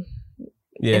you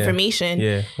information.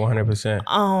 Yeah, 100%.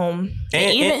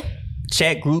 And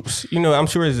chat groups, you know, I'm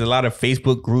sure there's a lot of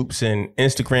Facebook groups and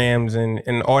Instagrams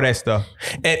and all that stuff.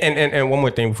 And one more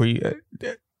thing before you,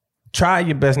 try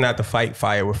your best not to fight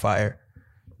fire with fire.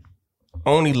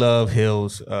 Only love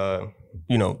heals,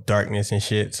 darkness and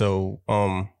shit. So,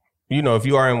 if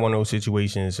you are in one of those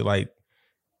situations, like,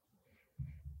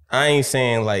 I ain't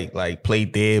saying like play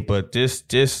dead, but just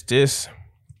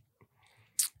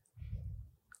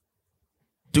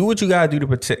do what you gotta do to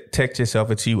protect yourself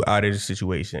until you out of the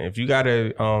situation. If you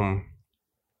gotta,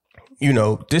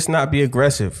 just not be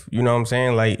aggressive. You know what I'm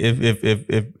saying? Like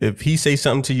if he say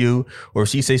something to you or if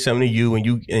she say something to you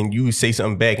and you say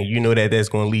something back and you know that that's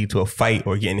going to lead to a fight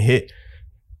or getting hit,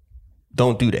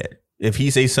 don't do that. If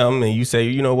he say something and you say,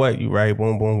 you know what, you right,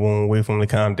 boom, boom, boom, wait for him to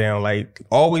calm down. Like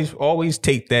always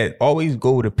take that. Always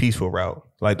go the peaceful route.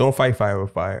 Like don't fight fire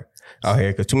with fire out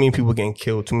here, because too many people getting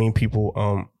killed. Too many people.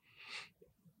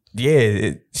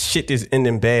 Shit is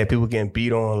ending bad. People getting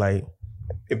beat on. Like,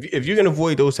 if you can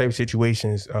avoid those type of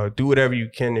situations, do whatever you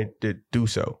can to do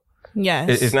so.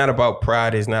 Yes. It's not about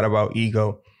pride. It's not about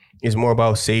ego. It's more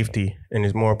about safety, and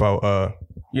it's more about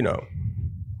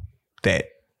that.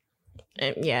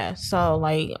 Yeah. So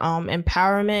like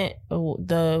empowerment.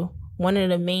 One of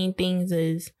the main things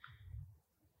is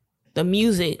the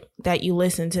music that you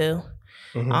listen to.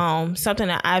 Mm-hmm. Something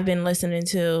that I've been listening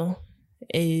to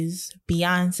is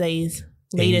Beyonce's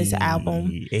latest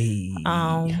album.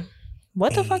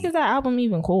 What the fuck is that album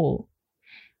even called?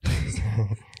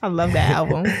 I love that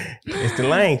album. It's The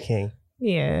Lion King.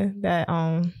 Yeah, that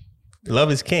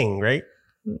Love is King, right?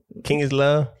 King is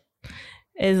love.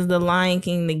 Is The Lion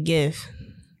King the gift?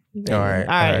 All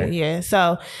right. Yeah.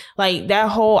 So like that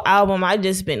whole album, I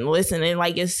just been listening.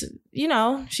 Like it's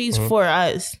she's for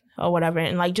us or whatever,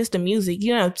 and like just the music.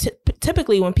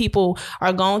 Typically when people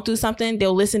are going through something,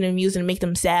 they'll listen to music and make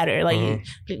them sadder. Like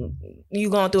you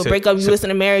going through a breakup, you listen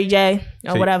to Mary J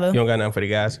or whatever. You don't got nothing for the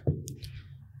guys?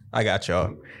 I got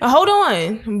y'all. Hold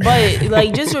on, but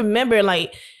like just remember,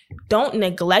 like don't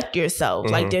neglect yourself.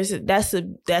 Like that's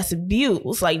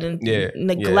abuse. Like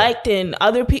neglecting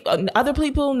other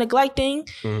people neglecting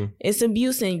it's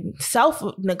abuse, and self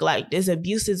neglect is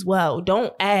abuse as well.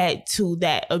 Don't add to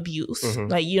that abuse.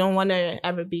 Like you don't want to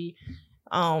ever be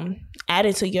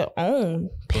added to your own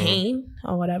pain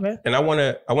or whatever. And I want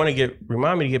to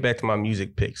remind me to get back to my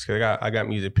music picks, because I got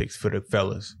music picks for the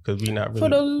fellas, because we not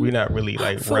really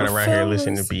like running around here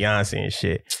listening to Beyonce and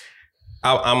shit.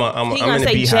 I'm in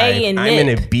the beehive. I'm in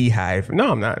a beehive.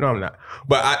 No, I'm not.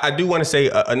 But I do want to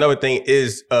say another thing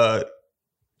is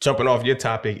jumping off your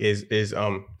topic is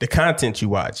the content you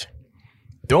watch.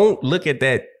 Don't look at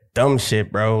that dumb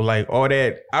shit, bro. Like all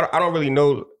that. I don't really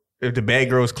know if the Bad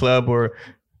Girls Club or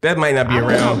that might not be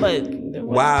around. But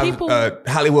Wives,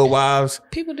 Hollywood Wives.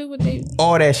 People do what they...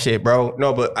 All that shit, bro.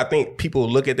 No, but I think people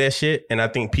look at that shit, and I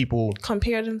think people...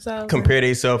 Compare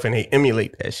themselves, and they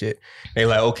emulate that shit. They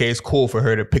like, okay, it's cool for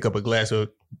her to pick up a glass of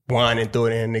wine and throw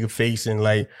it in a nigga face, and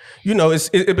like, you know,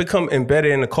 it become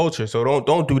embedded in the culture, so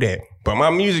don't do that. But my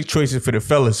music choices for the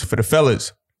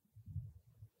fellas.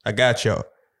 I got y'all.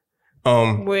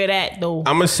 Where that though?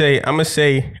 I'ma say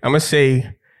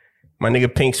my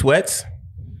nigga Pink Sweats.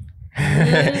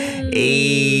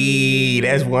 Hey,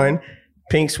 that's one.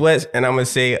 Pink Sweats. And I'm gonna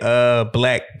say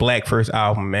Black first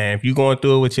album, man. If you going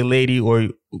through it with your lady, or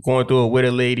going through it with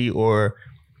a lady, or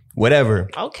whatever.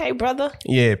 Okay, brother.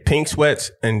 Yeah, Pink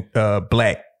Sweats and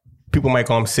Black. People might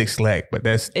call him Six Slack, but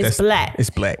that's Black. It's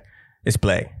Black. It's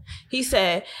Black. He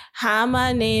said, "Hi,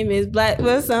 my name is Black,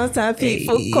 but sometimes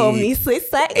people call me Six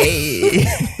Slack." Hey.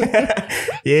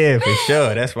 Yeah, for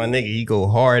sure. That's my nigga. He go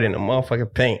hard in the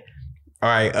motherfucking paint. All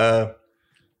right,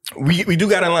 we do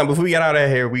got a line. Before we get out of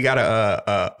here, we got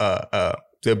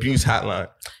the abuse hotline.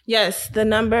 Yes, the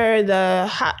number,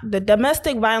 the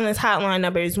domestic violence hotline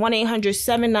number is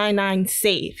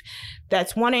 1-800-799-SAFE.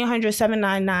 That's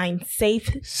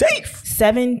 1-800-799-SAFE. Safe.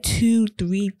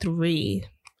 7233.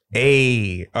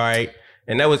 Hey, all right.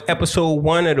 And that was episode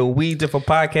 1 of the We Differ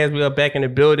podcast. We are back in the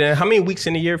building. How many weeks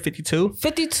in the year? 52?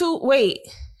 52. Wait.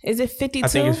 Is it 52? I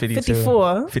think it's 52.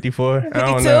 54. 54? I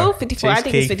don't know. 54. I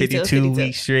think it's 52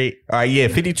 weeks straight. All right, yeah,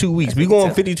 52 weeks. We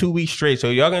going 52 weeks straight. So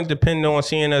y'all going to depend on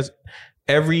seeing us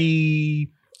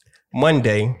every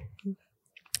Monday.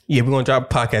 Yeah, we're going to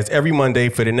drop a podcast every Monday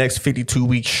for the next 52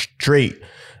 weeks straight.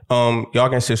 Y'all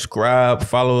can subscribe,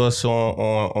 follow us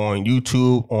on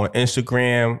YouTube, on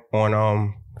Instagram,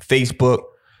 on Facebook,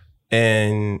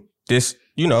 and this,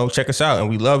 you know, check us out. And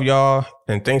we love y'all,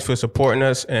 and thanks for supporting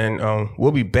us. And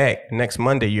we'll be back next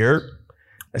Monday.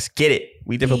 Let's get it.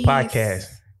 We Differ podcast.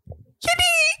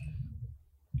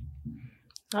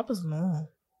 That was long.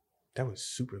 That was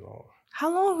super long. How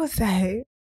long was that?